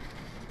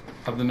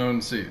of the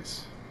known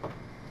seas.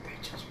 They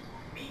just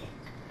want me.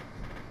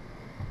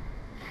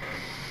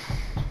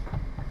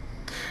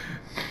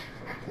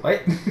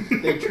 What?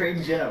 They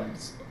trade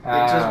gems. They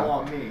just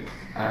want me.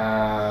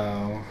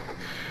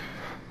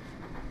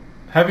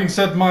 Having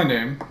said my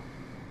name,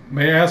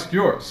 may I ask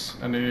yours?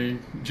 And he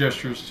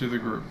gestures to the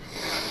group.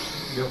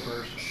 Go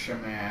first.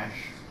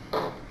 Shamash.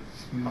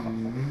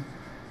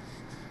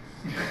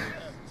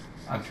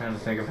 I'm trying to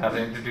think of how to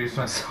introduce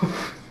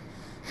myself.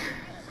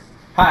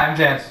 Hi, I'm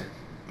Jansen.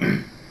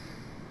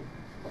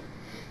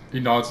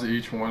 He nods to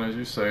each one as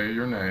you say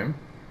your name.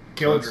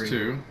 Kildry. That's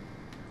two.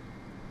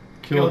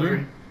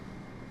 Kildry.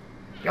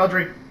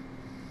 Kildry.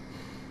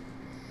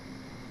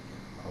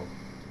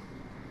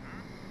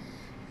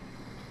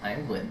 I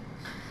am Glenn.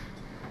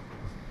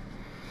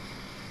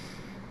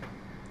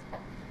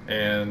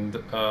 And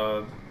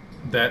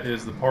that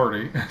is the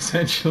party,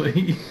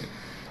 essentially.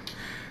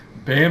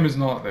 Bam is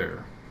not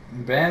there.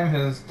 Bam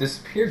has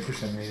disappeared for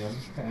some reason.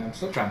 And I'm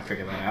still trying to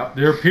figure that out.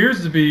 There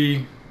appears to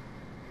be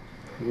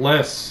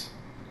less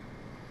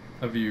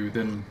of you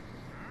than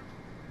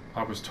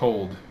I was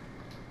told.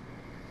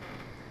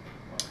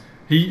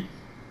 He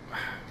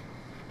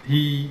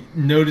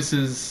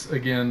notices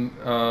again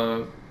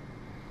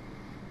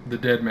the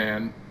dead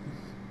man,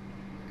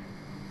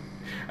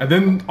 and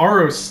then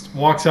Aros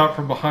walks out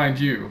from behind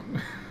you.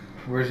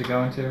 Where's he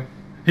going to?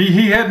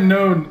 He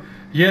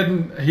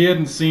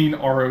hadn't seen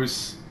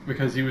Aros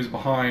because he was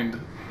behind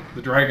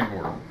the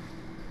Dragonborn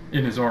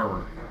in his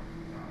armor.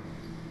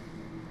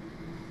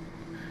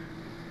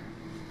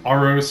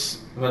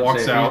 Aros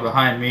walks If out. he's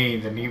behind me,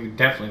 then he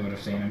definitely would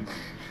have seen him.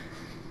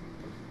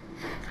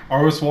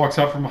 Aros walks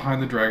out from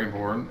behind the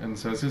Dragonborn and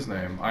says his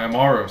name. "I am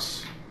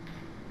Aros.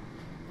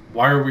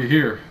 Why are we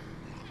here?"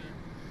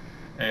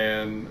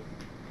 And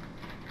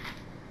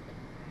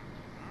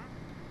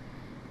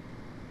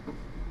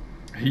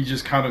he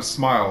just kind of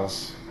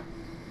smiles.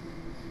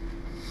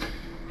 I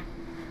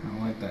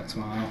don't like that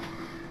smile.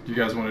 Do you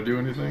guys want to do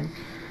anything?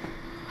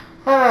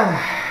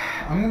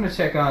 I'm going to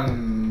check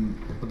on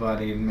the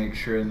body and make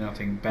sure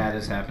nothing bad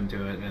has happened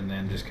to it, and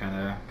then just kind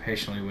of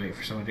patiently wait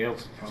for somebody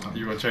else to come.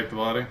 You want to check the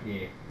body?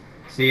 Yeah.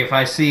 See if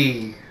I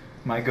see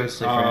my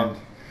ghostly friend.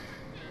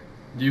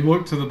 You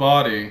look to the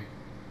body.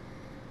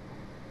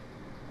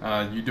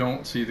 You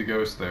don't see the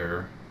ghost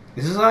there.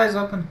 Is his eyes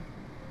open?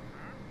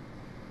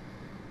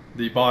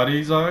 The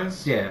body's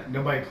eyes? Yeah.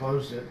 Nobody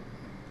closed it.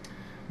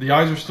 The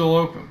eyes are still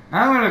open.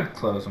 I'm going to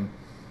close them.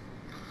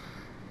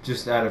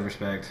 Just out of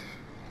respect.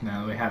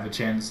 Now that we have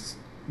a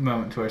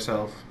moment to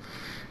ourselves.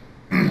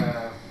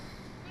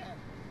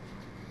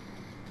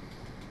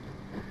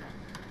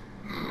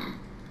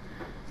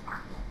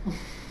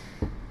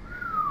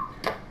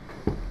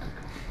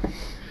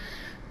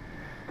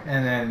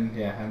 And then,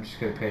 yeah, I'm just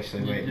going to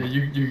patiently wait.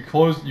 You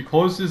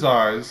close his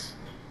eyes,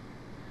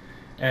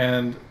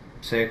 and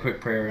Say a quick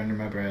prayer under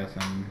my breath,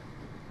 and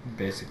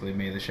basically,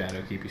 may the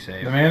shadow keep you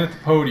safe. the man at the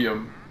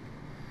podium,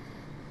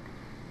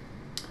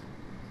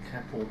 Can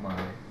I pull my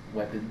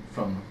weapon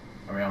from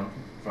around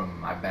from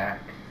my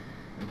back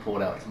and pull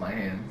it out to my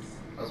hands.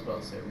 I was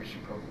about to say we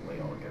should probably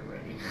all get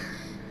ready.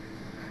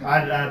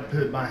 I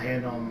put my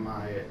hand on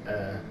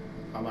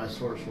my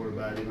sword,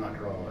 but I do not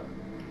draw it.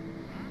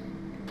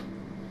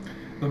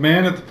 The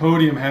man at the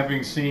podium,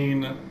 having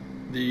seen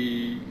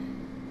the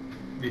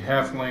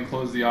halfling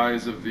close the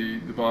eyes of the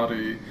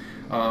body,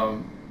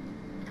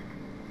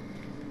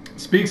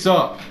 speaks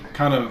up,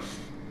 kind of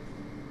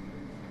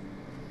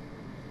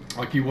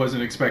like he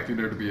wasn't expecting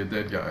there to be a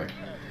dead guy.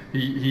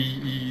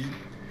 He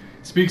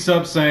speaks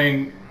up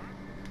saying,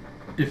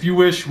 "If you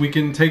wish, we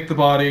can take the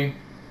body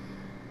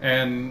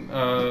and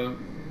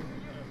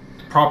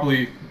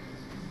properly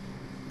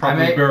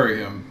bury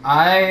him."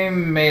 I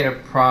made a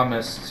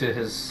promise to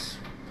his,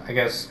 I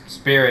guess,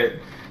 spirit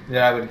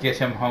that I would get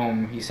him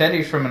home. He said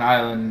he's from an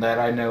island that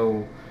I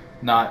know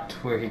not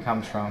where he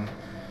comes from.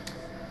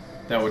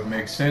 That would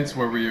make sense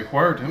where we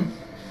acquired him.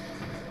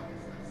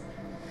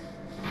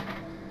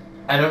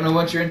 I don't know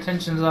what your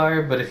intentions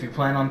are, but if you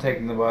plan on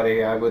taking the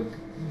body, I would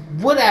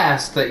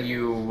ask that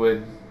you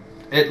would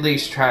at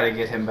least try to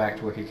get him back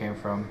to where he came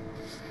from.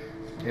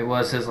 It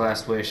was his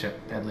last wish,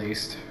 at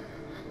least.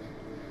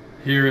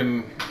 Here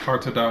in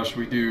Kartadash,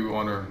 we do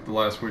honor the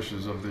last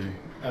wishes of the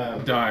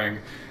dying.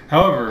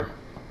 However,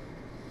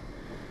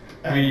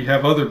 we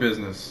have other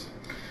business.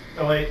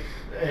 Oh wait,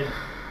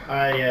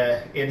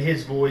 in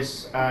his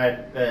voice, I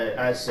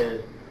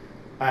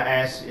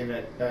asked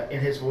in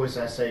his voice,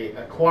 I say,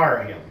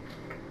 acquire him,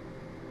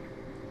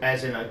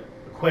 as in a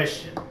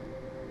question.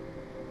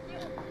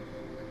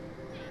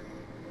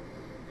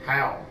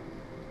 How?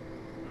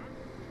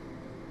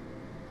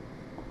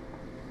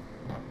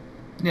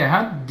 Yeah,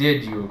 how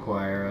did you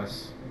acquire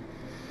us?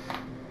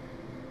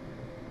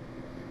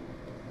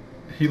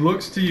 He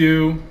looks to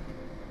you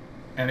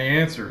and he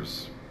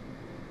answers.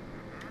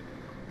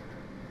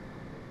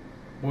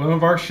 One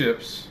of our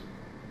ships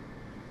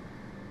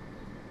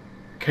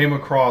came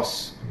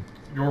across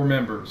your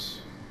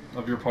members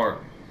of your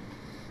party.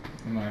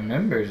 My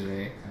members,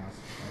 eh?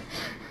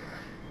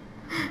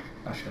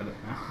 I'll shut it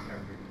now.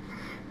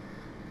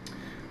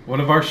 One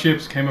of our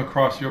ships came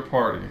across your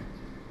party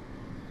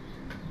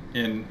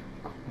in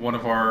one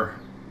of our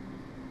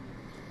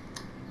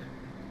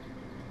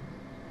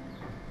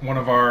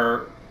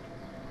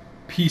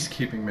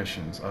peacekeeping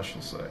missions, I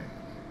shall say.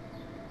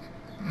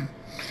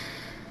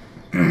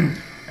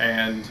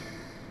 And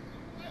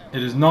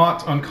it is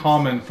not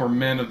uncommon for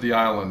men of the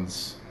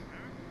islands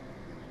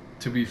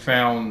to be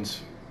found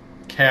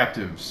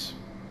captives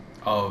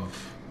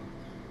of,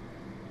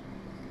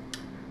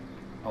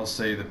 I'll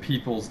say, the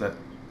peoples that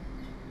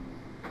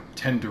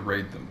tend to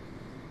raid them.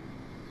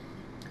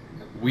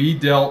 We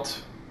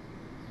dealt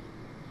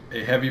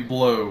a heavy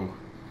blow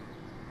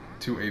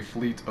to a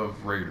fleet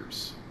of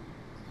raiders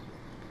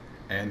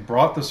and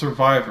brought the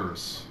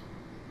survivors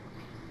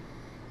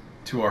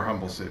to our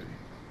humble city.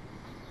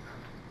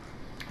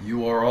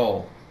 You are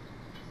all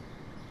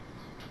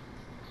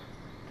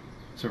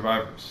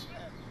survivors.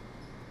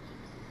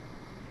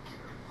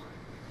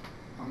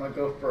 I'm gonna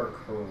go for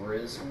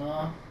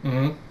charisma,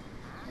 Mm-hmm.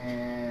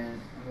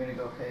 and I'm gonna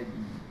go ahead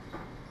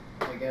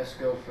and I guess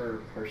go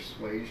for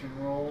persuasion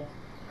roll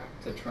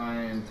to try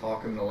and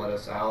talk him to let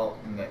us out,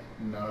 and that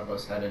none of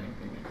us had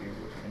anything to do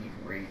with any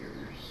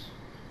raiders,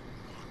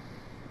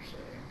 per se,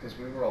 because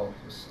we were all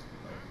just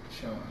like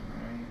chilling,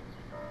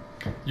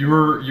 right? You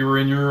were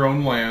in your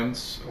own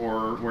lands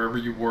or wherever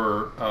you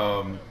were,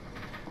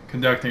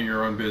 conducting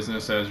your own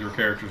business as your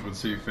characters would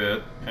see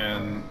fit,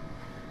 and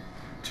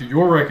to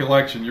your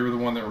recollection, you were the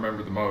one that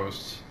remembered the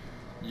most.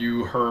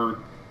 You heard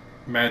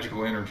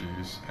magical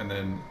energies, and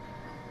then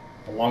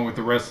along with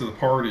the rest of the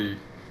party,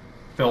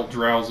 felt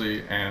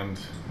drowsy and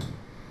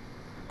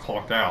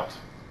clocked out.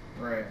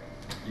 Right.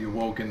 You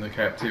awoke in the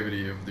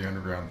captivity of the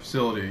underground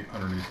facility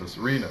underneath this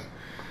arena.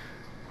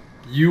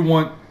 You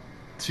want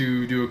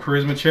to do a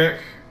charisma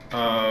check.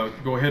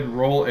 Go ahead and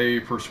roll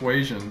a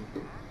persuasion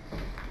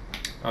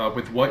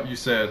with what you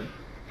said.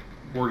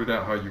 Word it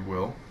out how you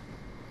will.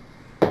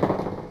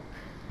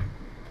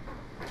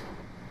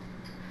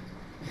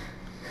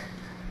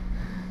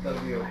 That'll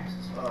be a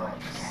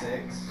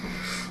 6.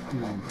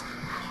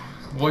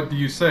 What do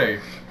you say?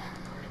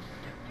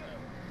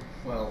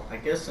 Well, I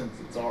guess since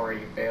it's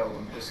already failed,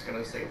 I'm just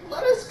gonna say,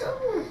 let us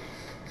go!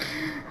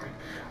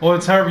 Well,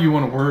 it's however you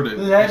want to word it.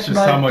 Let it's just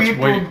my how much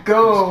people weight.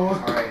 go.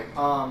 Alright,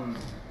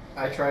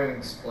 I try to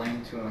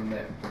explain to him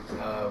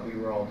that we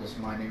were all just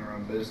minding our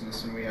own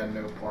business and we had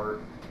no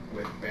part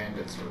with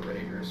bandits or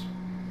raiders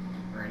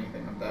or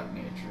anything of that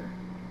nature.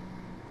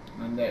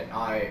 And that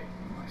I,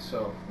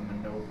 myself, am a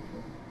noble.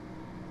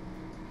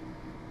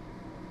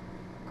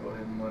 Go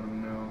ahead and let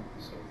them know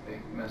so if they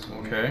mess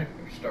with me, Okay.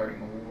 they're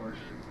starting a war.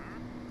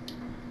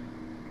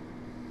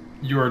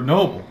 You are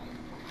noble.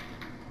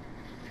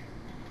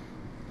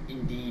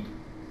 Indeed.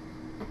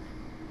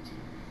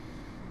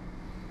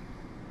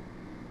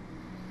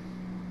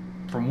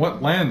 From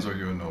what lands are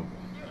you a noble?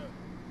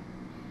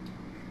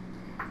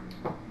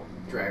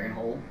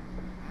 Dragonhold.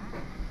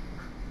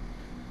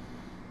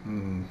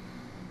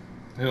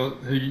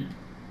 He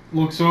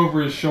looks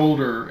over his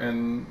shoulder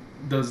and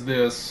does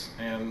this,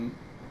 and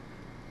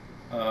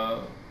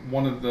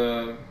one of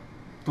the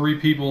 3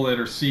 people that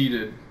are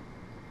seated,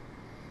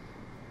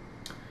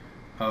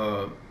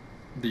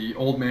 the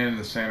old man in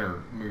the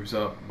center moves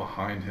up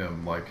behind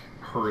him like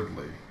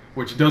hurriedly,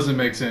 which doesn't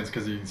make sense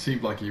because he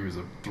seemed like he was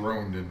a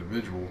throned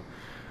individual.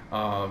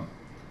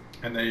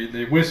 And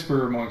they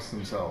whisper amongst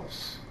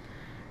themselves,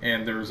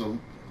 and there's a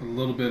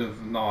little bit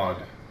of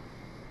nod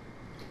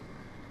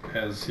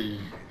as he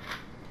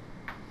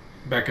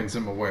beckons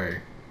him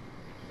away.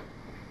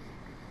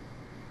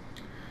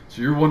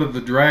 So you're one of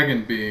the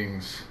dragon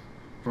beings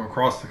from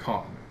across the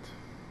continent.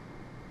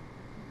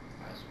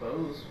 I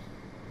suppose.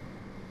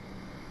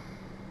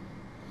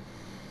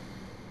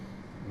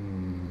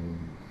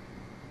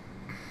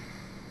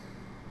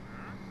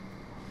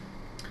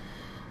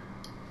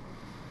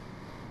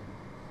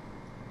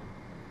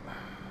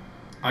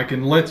 I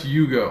can let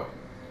you go,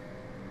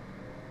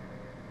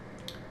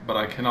 but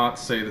I cannot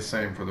say the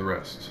same for the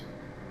rest.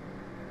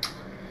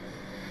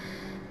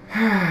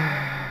 And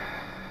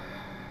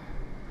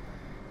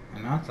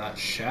I thought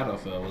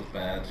Shadowfell was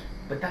bad.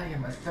 But I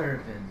am a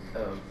servant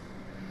of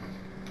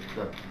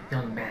the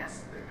young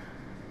master.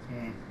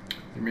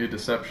 Give me a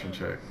deception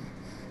check.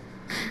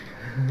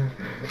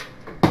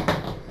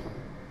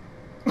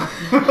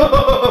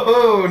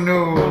 Oh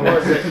no! What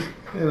was it?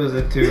 It was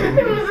a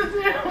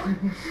 2.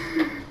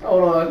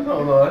 Hold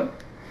on.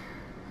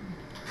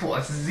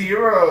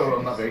 +0.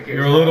 I'm not very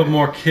You're a little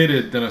more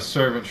kidded than a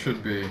servant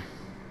should be.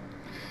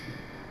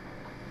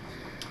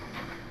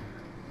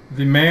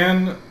 The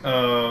man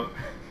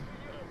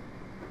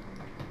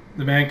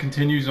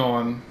continues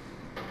on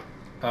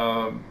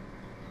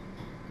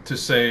to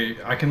say,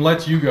 I can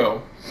let you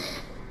go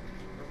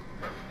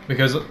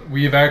because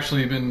we have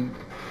actually been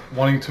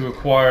wanting to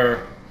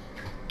acquire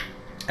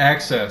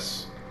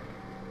access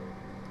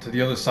to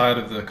the other side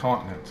of the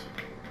continent.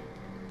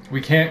 We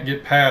can't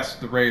get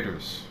past the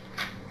raiders.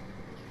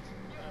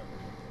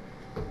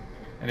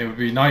 And it would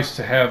be nice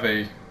to have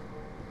a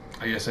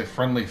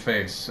friendly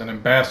face, an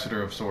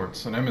ambassador of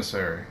sorts, an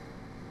emissary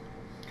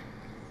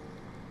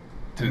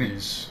to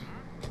these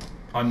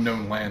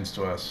unknown lands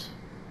to us.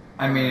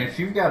 I mean, if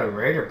you've got a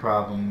raider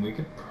problem, we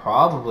could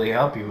probably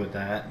help you with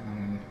that.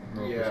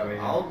 Roll Yeah,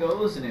 persuasion. I'll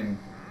go as an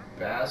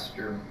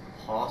ambassador,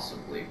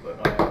 possibly,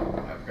 but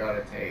I've got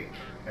to take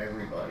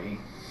everybody.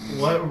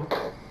 What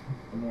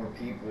The more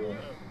people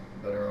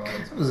that are on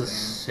it. That was a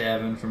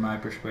 7 for my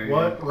persuasion.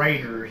 what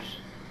raiders?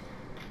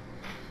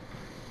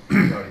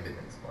 It's already been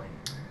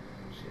explained.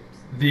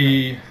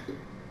 Ships.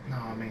 No,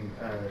 I mean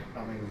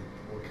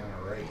what kind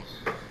of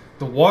race?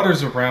 The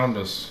waters around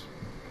us,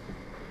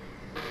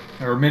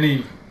 there are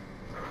many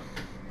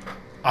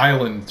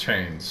island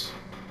chains,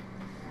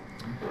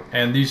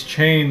 and these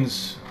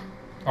chains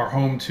are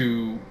home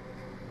to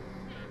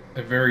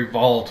a very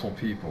volatile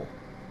people.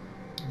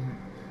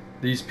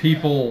 These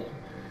people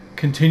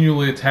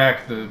continually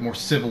attack the more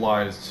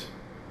civilized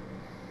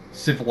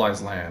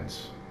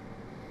lands.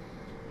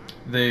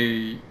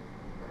 They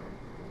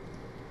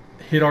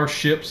hit our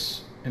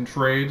ships in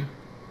trade.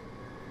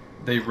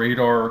 They raid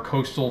our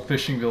coastal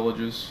fishing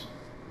villages.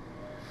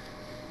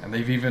 And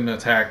they've even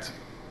attacked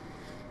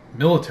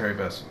military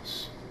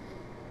vessels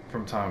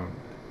from time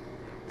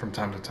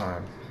to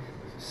time.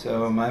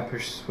 So my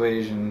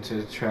persuasion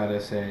to try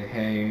to say,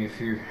 hey, if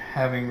you're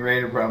having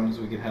raider problems,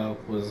 we could help,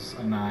 was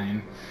a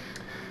 9.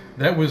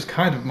 That was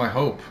kind of my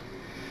hope.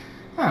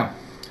 Huh.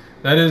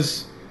 That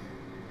is...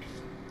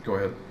 Go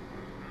ahead.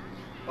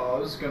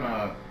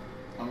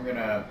 I'm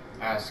gonna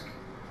ask,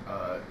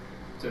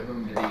 to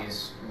whom do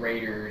these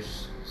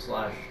raiders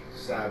 /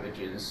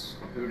 savages,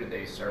 who do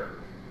they serve?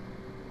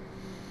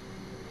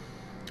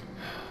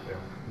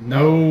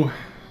 No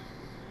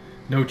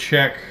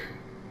check.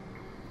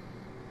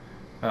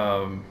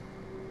 No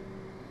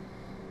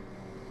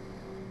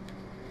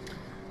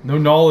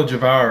knowledge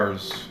of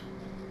ours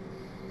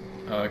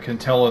can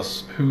tell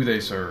us who they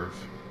serve.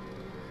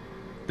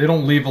 They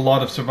don't leave a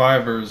lot of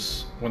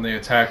survivors when they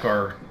attack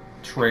our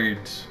trade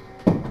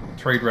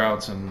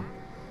routes and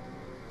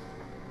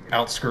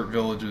outskirt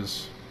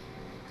villages.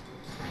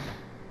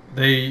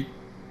 They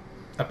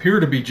appear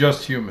to be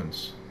just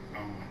humans.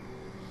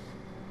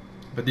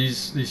 But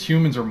these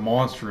humans are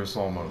monstrous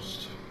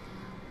almost.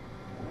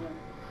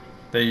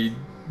 They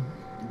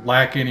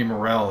lack any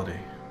morality.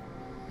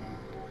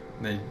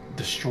 They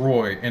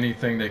destroy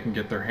anything they can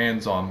get their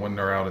hands on when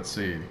they're out at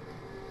sea.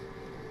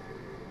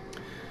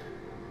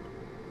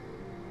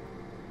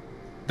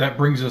 That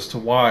brings us to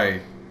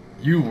why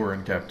you were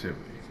in captivity.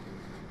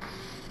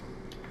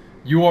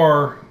 You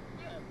are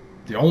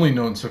the only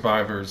known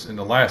survivors in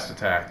the last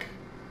attack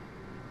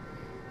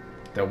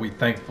that we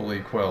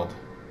thankfully quelled.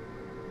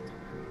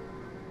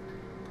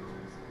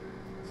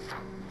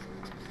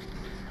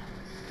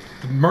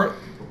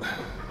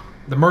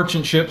 The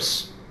merchant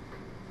ships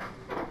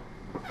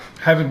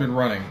haven't been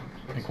running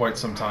in quite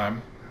some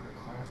time,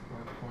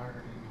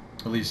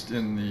 at least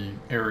in the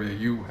area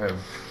you have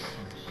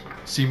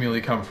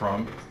seemingly come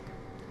from,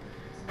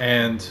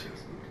 and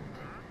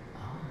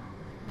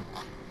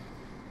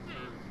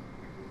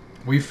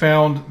we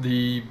found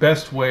the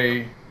best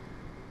way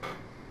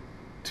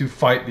to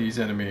fight these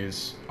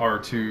enemies are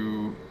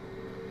to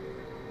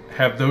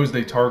have those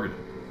they targeted.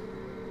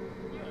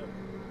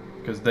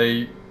 Because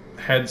they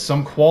had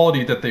some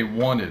quality that they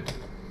wanted.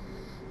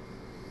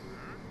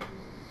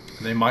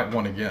 They might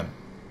want again.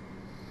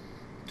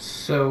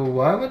 So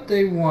why would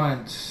they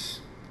want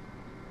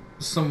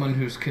someone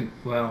who's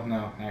well,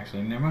 no,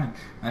 actually, never mind.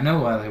 I know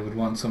why they would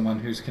want someone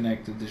who's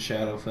connected to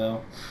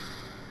Shadowfell.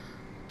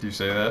 Do you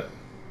say that?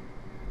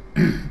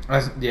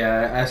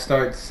 I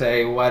start to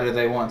say, why do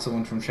they want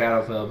someone from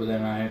Shadowfell, but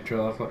then I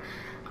trail off.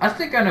 I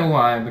think I know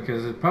why,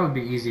 because it'd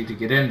probably be easy to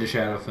get into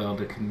Shadowfell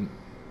to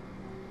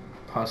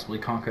possibly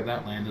conquer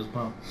that land as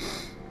well.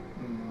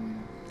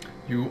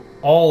 You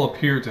all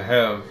appear to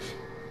have...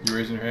 You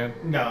raising your hand?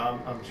 No,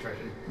 I'm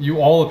stretching. You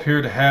all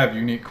appear to have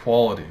unique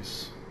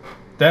qualities.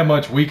 That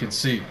much we can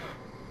see.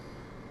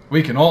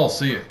 We can all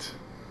see it.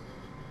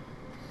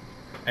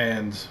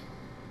 And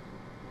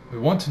we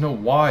want to know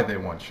why they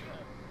want you.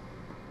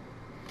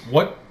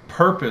 What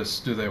purpose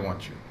do they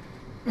want you?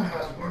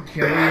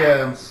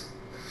 Can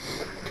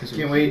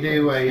we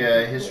do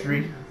a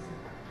history?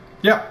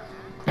 Yeah.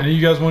 Any of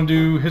you guys want to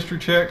do history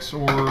checks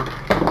or...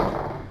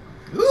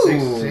 Ooh!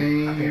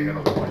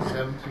 16,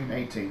 17,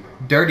 18.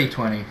 Dirty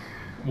 20.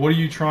 What are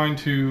you trying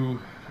to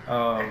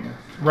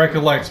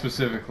recollect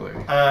specifically?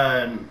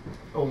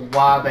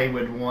 Why they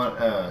would want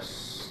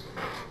us.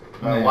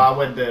 Yeah. Why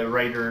would the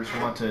raiders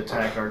want to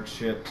attack our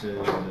ship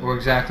Or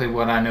exactly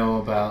what I know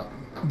about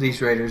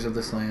these raiders of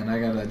this land. I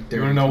got a dirty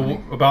You want to know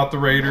 20. about the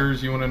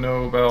raiders? You want to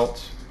know about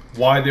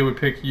why they would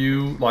pick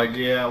you? Like,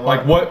 Yeah,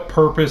 like what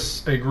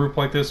purpose a group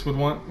like this would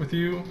want with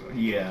you?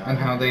 Yeah. And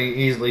how they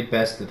easily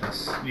bested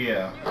us.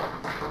 Yeah.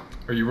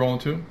 Are you rolling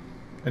too?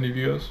 Any of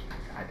you guys?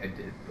 I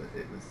did, but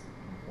it was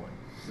one.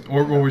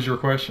 Or what was your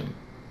question?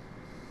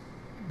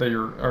 That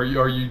are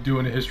you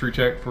doing a history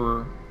check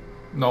for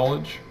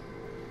knowledge?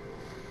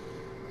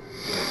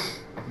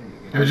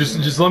 Yeah,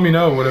 just let me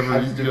know whatever I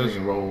you was guys. doing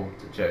a roll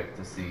to check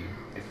to see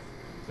if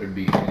there'd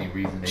be any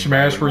reason. they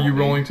Smash, would were you want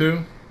me. rolling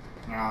too?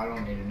 No, I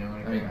don't need to know I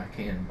anything. mean, I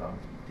can, but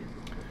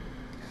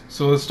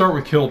So let's start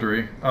with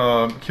Kildry.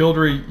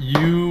 Kildry,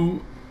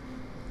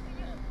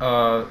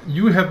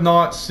 you have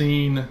not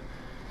seen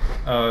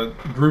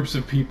groups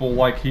of people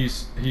like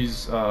he's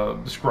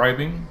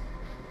describing.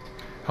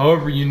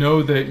 However, you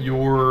know that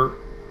your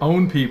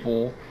own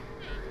people,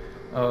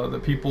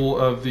 the people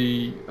of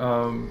the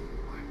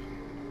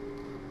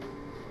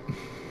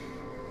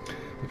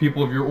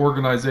people of your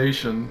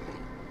organization,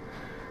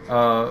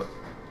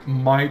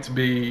 might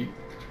be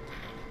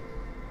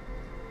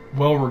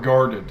well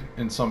regarded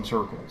in some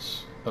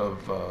circles of,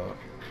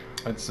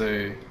 I'd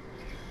say,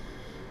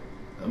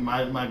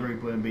 My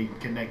group wouldn't be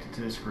connected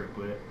to this group,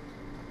 would it?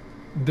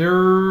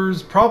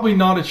 there's probably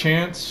not a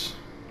chance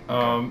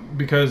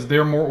because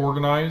they're more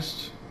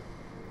organized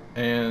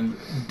and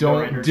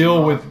don't Raiders deal are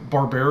not. with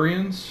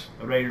barbarians.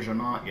 The raiders are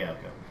not. Yeah.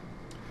 Okay.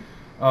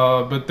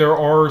 But there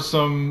are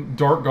some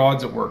dark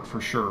gods at work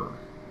for sure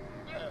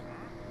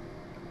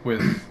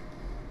with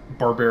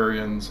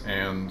barbarians,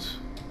 and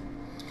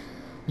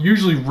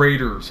usually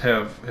raiders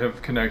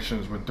have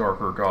connections with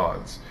darker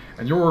gods,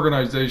 and your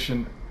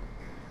organization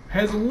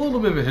has a little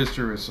bit of a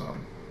history with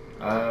some.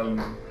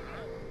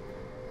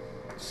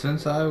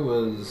 Since I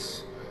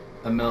was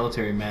a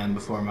military man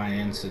before my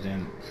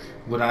incident,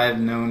 would I have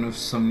known of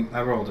some...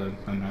 I rolled a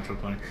unnatural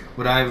 20.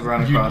 Would I have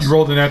run across... You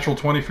rolled a natural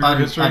 20 for your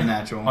history?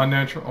 Unnatural.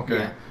 Unnatural? Okay.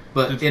 Yeah.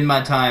 But in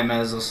my time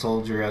as a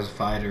soldier, as a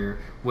fighter,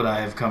 would I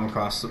have come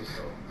across...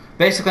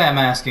 Basically, I'm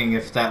asking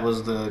if that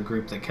was the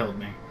group that killed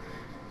me.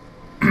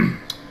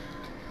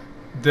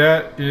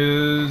 That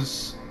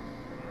is...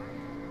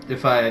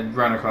 If I had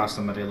run across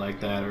somebody like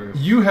that, or...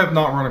 You have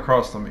not run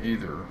across them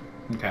either.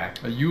 Okay.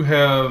 You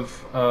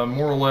have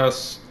more or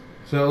less...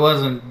 So it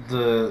wasn't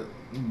the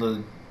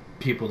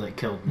people that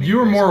killed me. You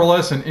were more or basically.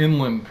 less an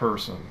inland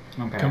person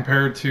Okay.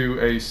 compared to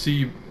a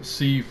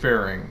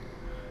seafaring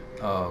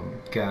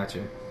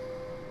Gotcha.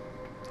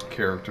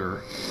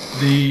 character.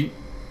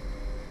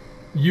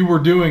 You were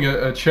doing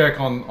a check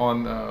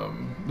on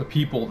the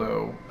people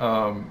though.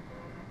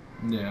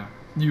 Yeah.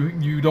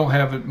 You don't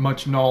have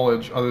much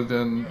knowledge other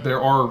than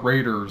there are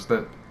raiders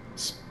that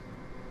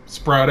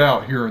sprout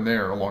out here and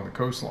there along the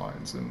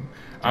coastlines and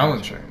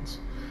island chains.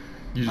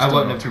 You just I don't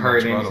wouldn't know have too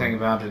heard much anything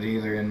them. about it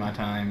either in my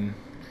time.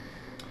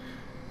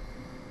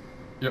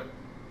 Yep.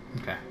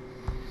 Okay.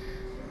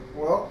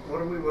 Well,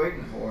 what are we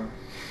waiting for?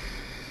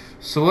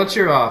 So what's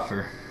your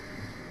offer?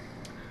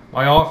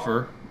 My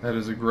offer, that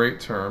is a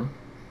great term.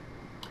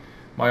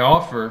 My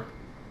offer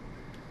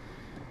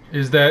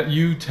is that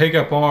you take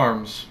up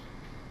arms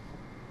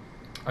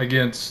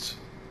against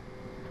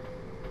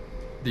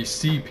the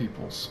sea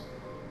peoples.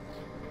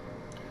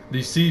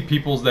 These sea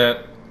peoples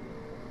that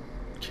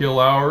kill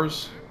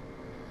ours,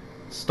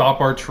 stop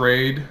our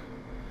trade,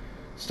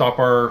 stop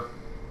our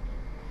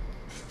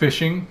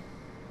fishing.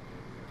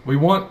 We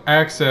want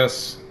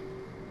access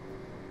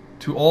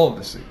to all of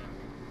the sea.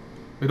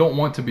 We don't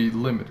want to be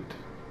limited.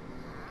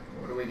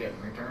 What do we get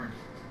in return?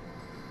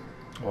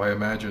 Well, I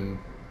imagine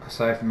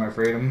Aside from my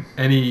freedom.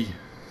 Any...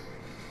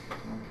 I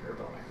don't care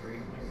about my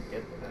freedom. I can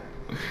get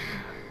that.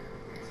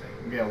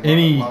 Yeah,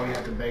 why we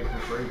have to beg for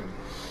freedom?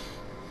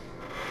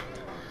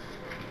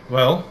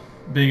 Well,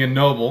 being a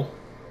noble,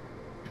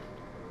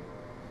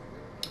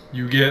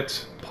 you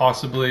get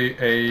possibly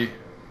a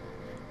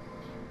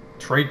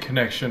trade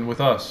connection with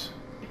us.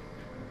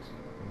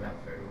 Not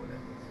very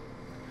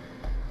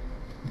well.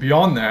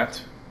 Beyond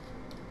that,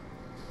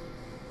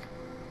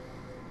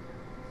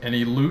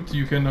 any loot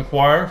you can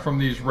acquire from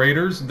these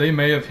raiders, they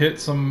may have hit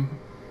some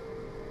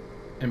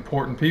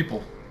important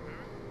people.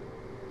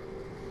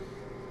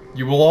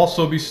 You will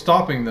also be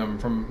stopping them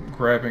from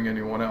grabbing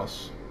anyone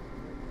else.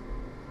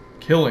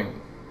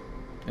 Killing,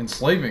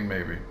 enslaving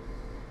maybe.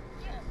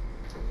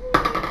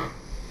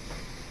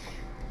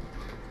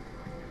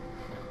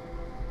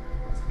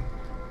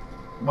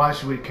 Why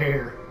should we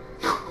care?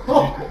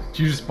 Did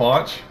you just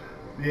botch?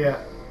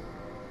 Yeah.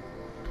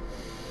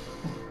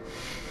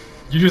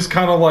 You just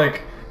kind of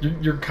like,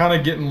 you're kind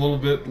of getting a little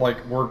bit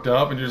like worked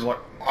up and you're just like,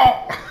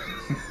 oh!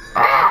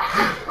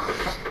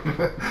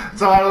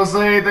 So I don't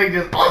say anything,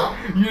 just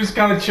You just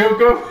kind of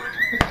choke up.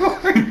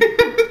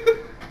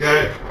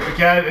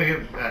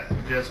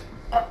 just.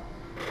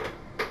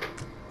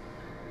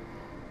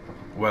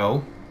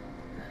 Well,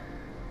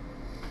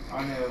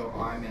 I know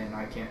I'm in.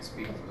 I can't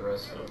speak for the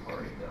rest of the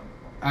party, though.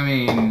 I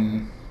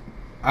mean,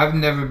 I've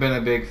never been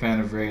a big fan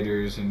of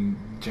raiders in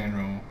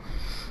general,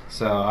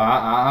 so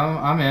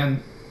I'm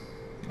in.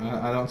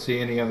 I don't see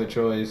any other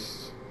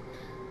choice.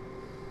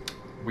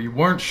 we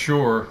weren't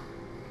sure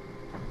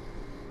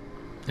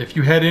if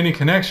you had any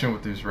connection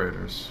with these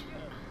raiders.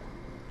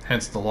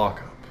 Hence the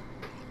lockup.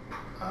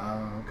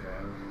 Okay.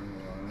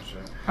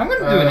 I'm gonna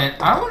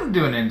do I want to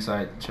do an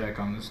insight check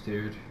on this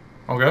dude.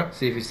 Okay.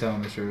 See if he's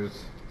telling the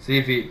truth. See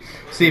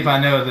if I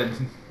know that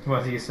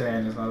what he's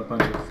saying is not a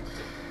bunch of.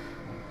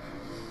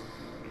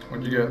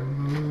 What'd you get?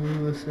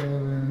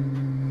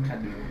 7.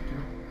 Can do.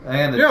 I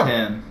got a Yeah.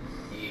 10.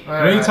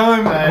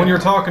 Anytime when you're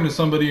talking to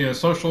somebody in a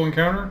social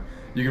encounter,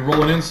 you can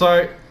roll an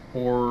insight,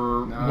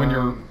 or when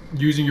you're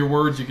using your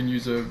words, you can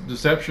use a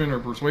deception or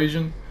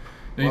persuasion.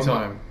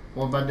 Anytime.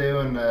 What am I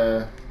doing?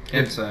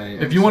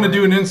 Insight. If you want to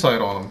do an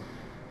insight on them.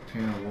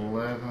 10 or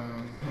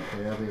 11.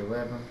 Okay, that'll be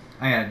 11.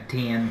 I got a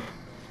 10.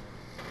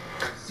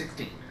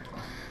 16.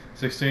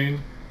 16.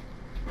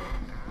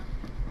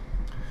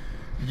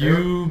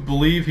 You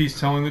believe he's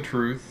telling the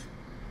truth,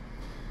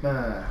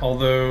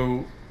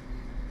 although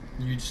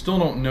you still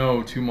don't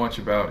know too much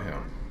about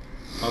him,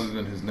 other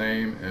than his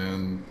name,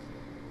 and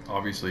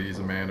obviously he's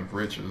a man of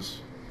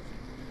riches.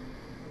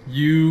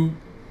 You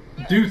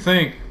do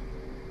think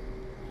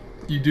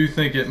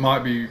it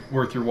might be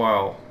worth your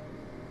while,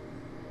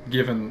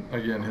 given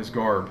again his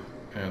garb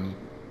and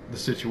the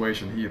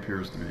situation he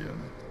appears to be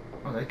in.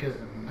 Oh,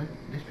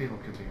 these people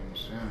could be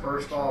insane.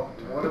 First off,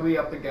 what are we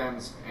up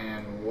against,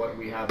 and what do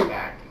we have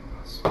backing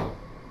us?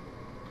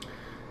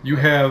 You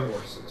have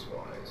Forces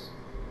wise.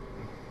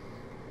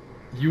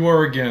 You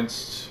are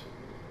against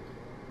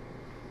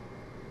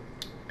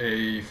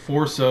a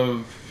force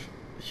of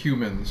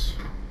humans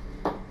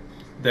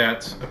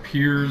that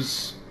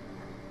appears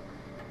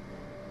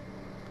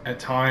at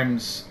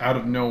times out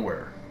of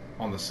nowhere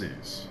on the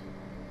seas.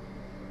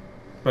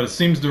 But it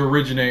seems to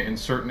originate in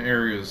certain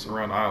areas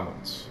around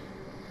islands.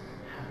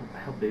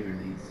 How big are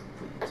these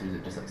fleets? Or is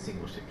it just like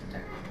single ships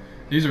attacking?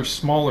 These are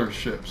smaller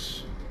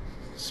ships.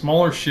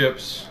 Smaller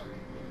ships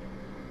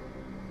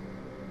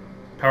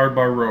powered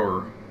by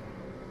rower.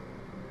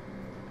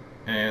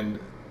 And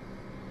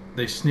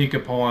they sneak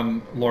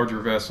upon larger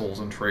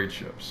vessels and trade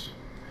ships.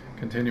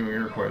 Continuing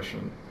your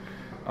question.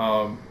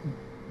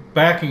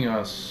 Backing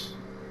us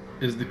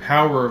is the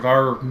power of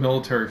our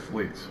military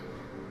fleet.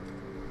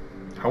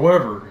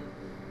 However,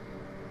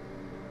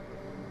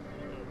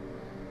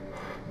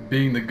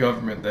 being the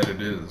government that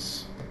it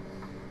is,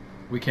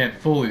 we can't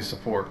fully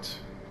support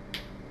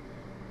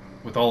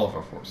with all of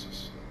our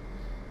forces.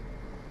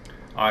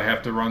 I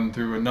have to run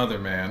through another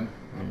man.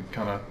 He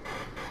kind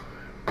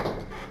of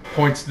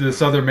points to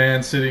this other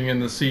man sitting in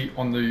the seat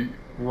on the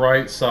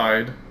right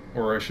side,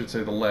 or I should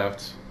say the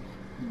left,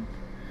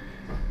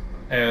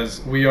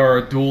 as we are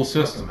a dual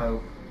system. Not the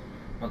Pope.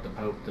 Not the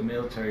Pope. The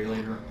military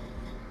leader.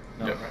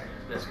 No, Yep. right.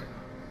 This guy.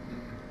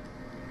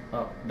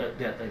 Oh, that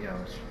guy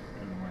was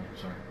in the way.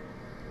 Sorry.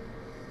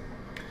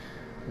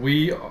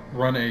 We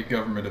run a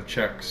government of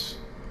checks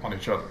on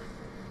each other.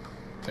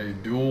 A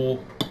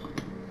dual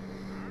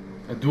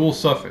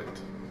suffix.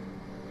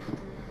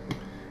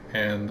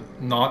 And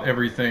not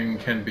everything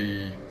can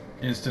be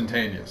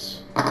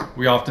instantaneous.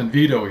 We often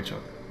veto each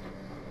other.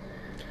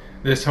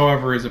 This,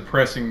 however, is a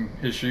pressing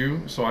issue,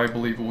 so I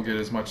believe we'll get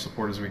as much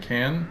support as we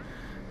can,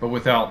 but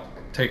without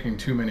taking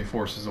too many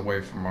forces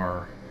away from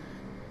our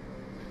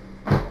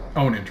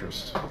own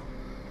interest.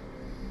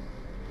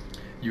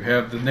 You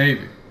have the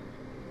Navy,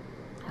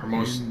 our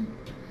most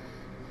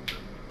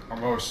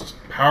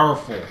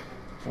powerful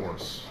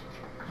force.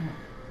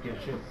 Yeah,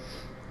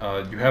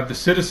 sure. You have the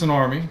Citizen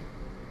Army,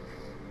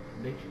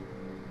 Did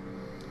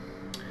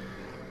you?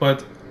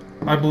 but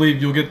I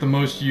believe you'll get the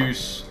most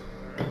use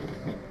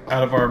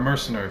out of our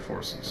mercenary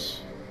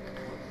forces.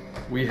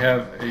 We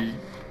have a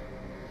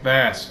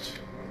vast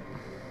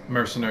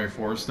mercenary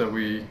force that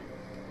we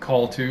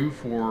call to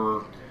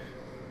for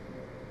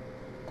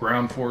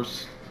ground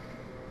force.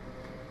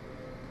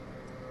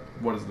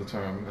 What is the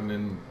term? And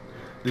then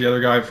the other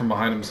guy from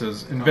behind him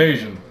says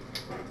invasion.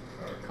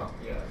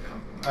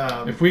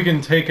 If we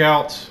can take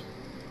out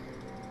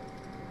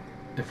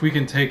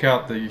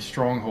the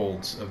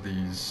strongholds of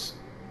these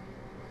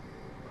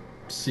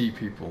sea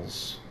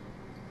peoples,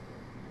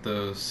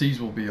 the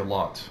seas will be a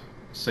lot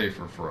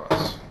safer for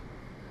us.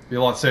 Be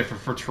a lot safer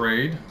for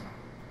trade,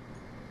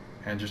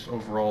 and just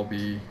overall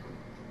be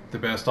the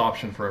best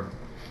option for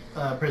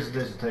everyone.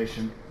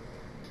 Prestidigitation.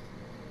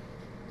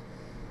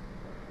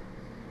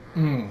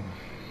 A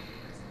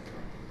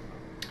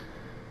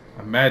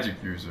magic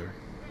user.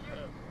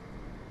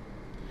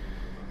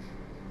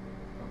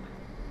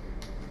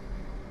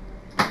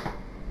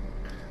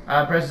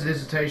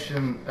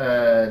 Prestidigitation.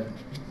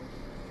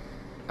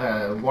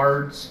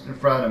 Words in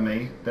front of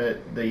me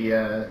that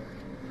the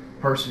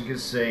person can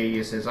see.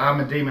 It says, "I'm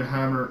a demon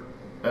hunter.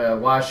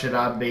 Why should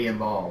I be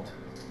involved?"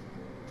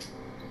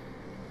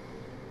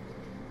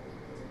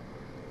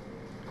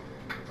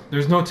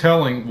 There's no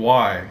telling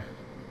why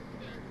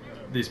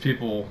these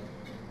people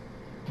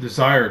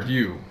desired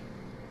you,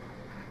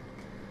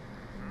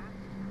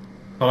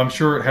 but I'm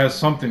sure it has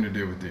something to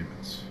do with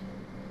demons.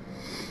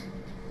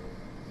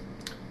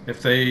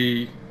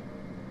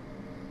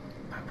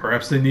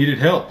 Perhaps they needed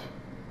help.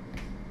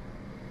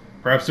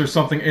 Perhaps there's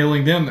something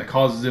ailing them that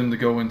causes them to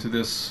go into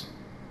this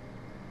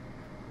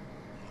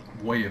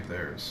way of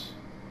theirs.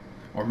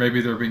 Or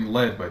maybe they're being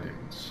led by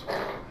demons.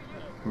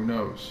 Who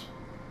knows?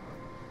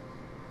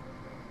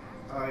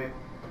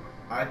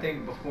 I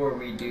think before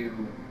we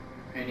do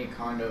any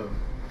kind of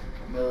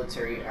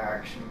military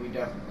action, we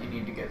definitely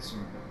need to get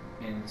some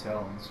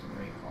intel and some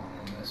recon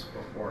on this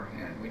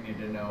beforehand. We need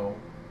to know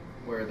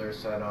where they're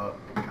set up,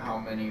 how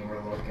many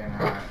we're looking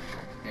at,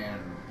 and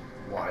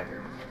why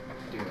they're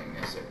doing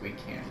this if we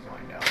can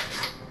find out.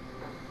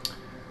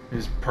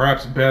 It's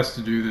perhaps best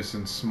to do this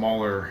in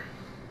smaller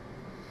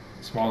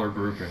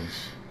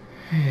groupings.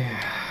 Yeah.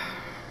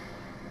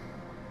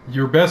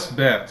 Your best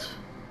bet,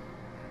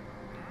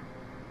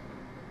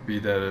 be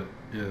that it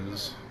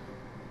is,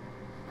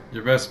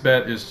 your best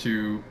bet is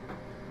to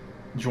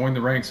join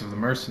the ranks of the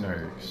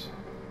mercenaries.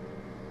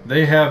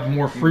 They have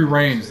more free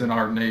range than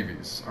our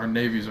navies. Our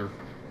navies are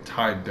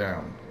tied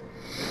down.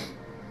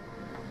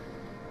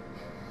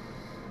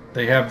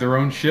 They have their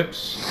own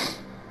ships.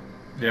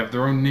 They have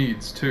their own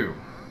needs too.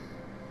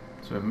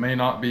 So it may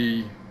not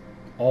be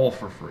all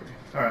for free.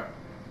 All right.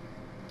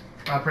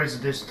 My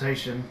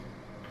presentation.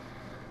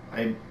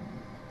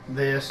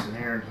 This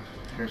and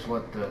here's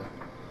what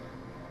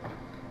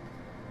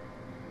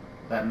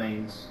that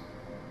means.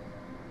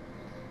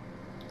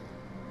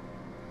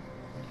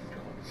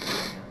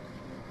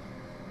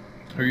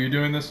 Who are you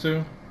doing this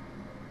to?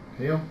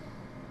 Him?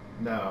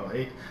 No,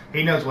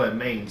 he knows what it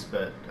means,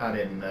 but I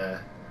didn't.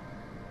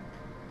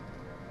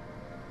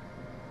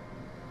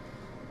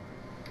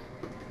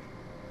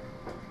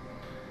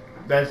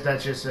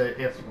 That's just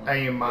if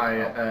any of my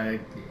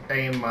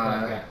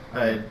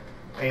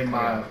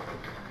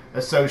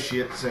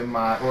associates in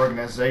my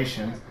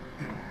organization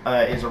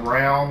is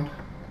around,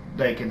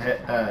 they can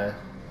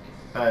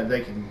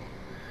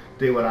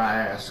do what I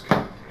ask.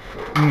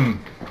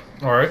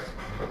 All right.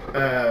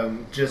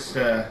 Just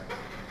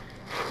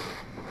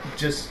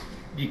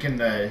you can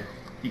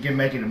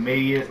make it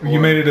immediate. You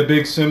made it a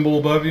big symbol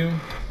above you?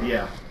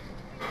 Yeah.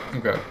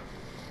 Okay.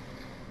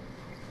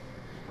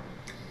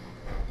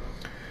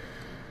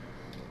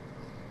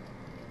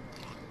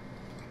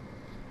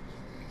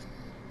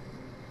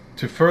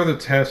 To further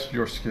test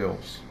your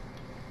skills,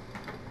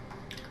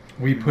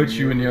 we put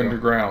you in the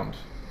underground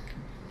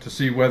to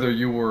see whether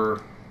you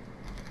were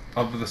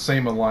of the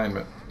same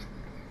alignment,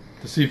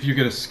 to see if you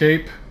could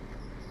escape,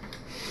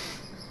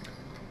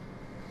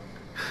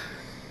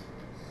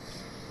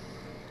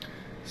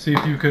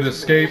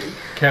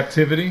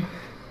 captivity,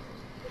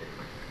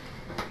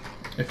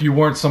 if you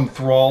weren't some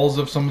thralls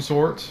of some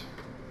sort.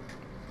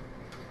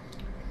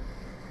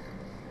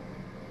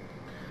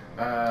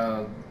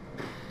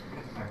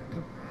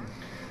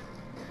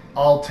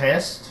 All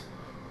tests.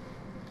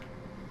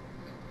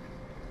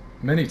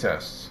 Many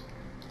tests.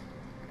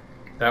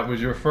 That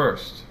was your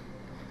first.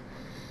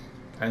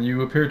 And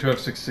you appear to have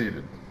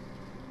succeeded.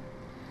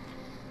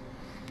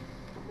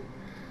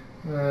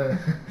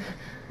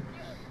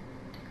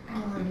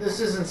 This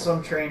isn't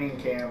some training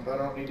camp. I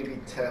don't need to be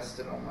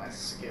tested on my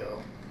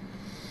skill.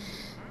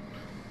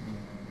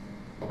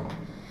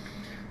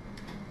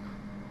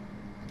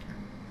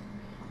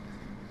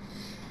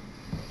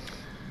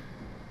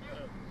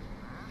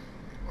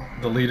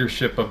 The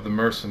leadership of the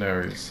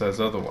mercenaries says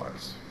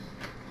otherwise.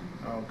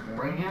 Okay.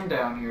 Bring him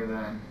down here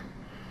then.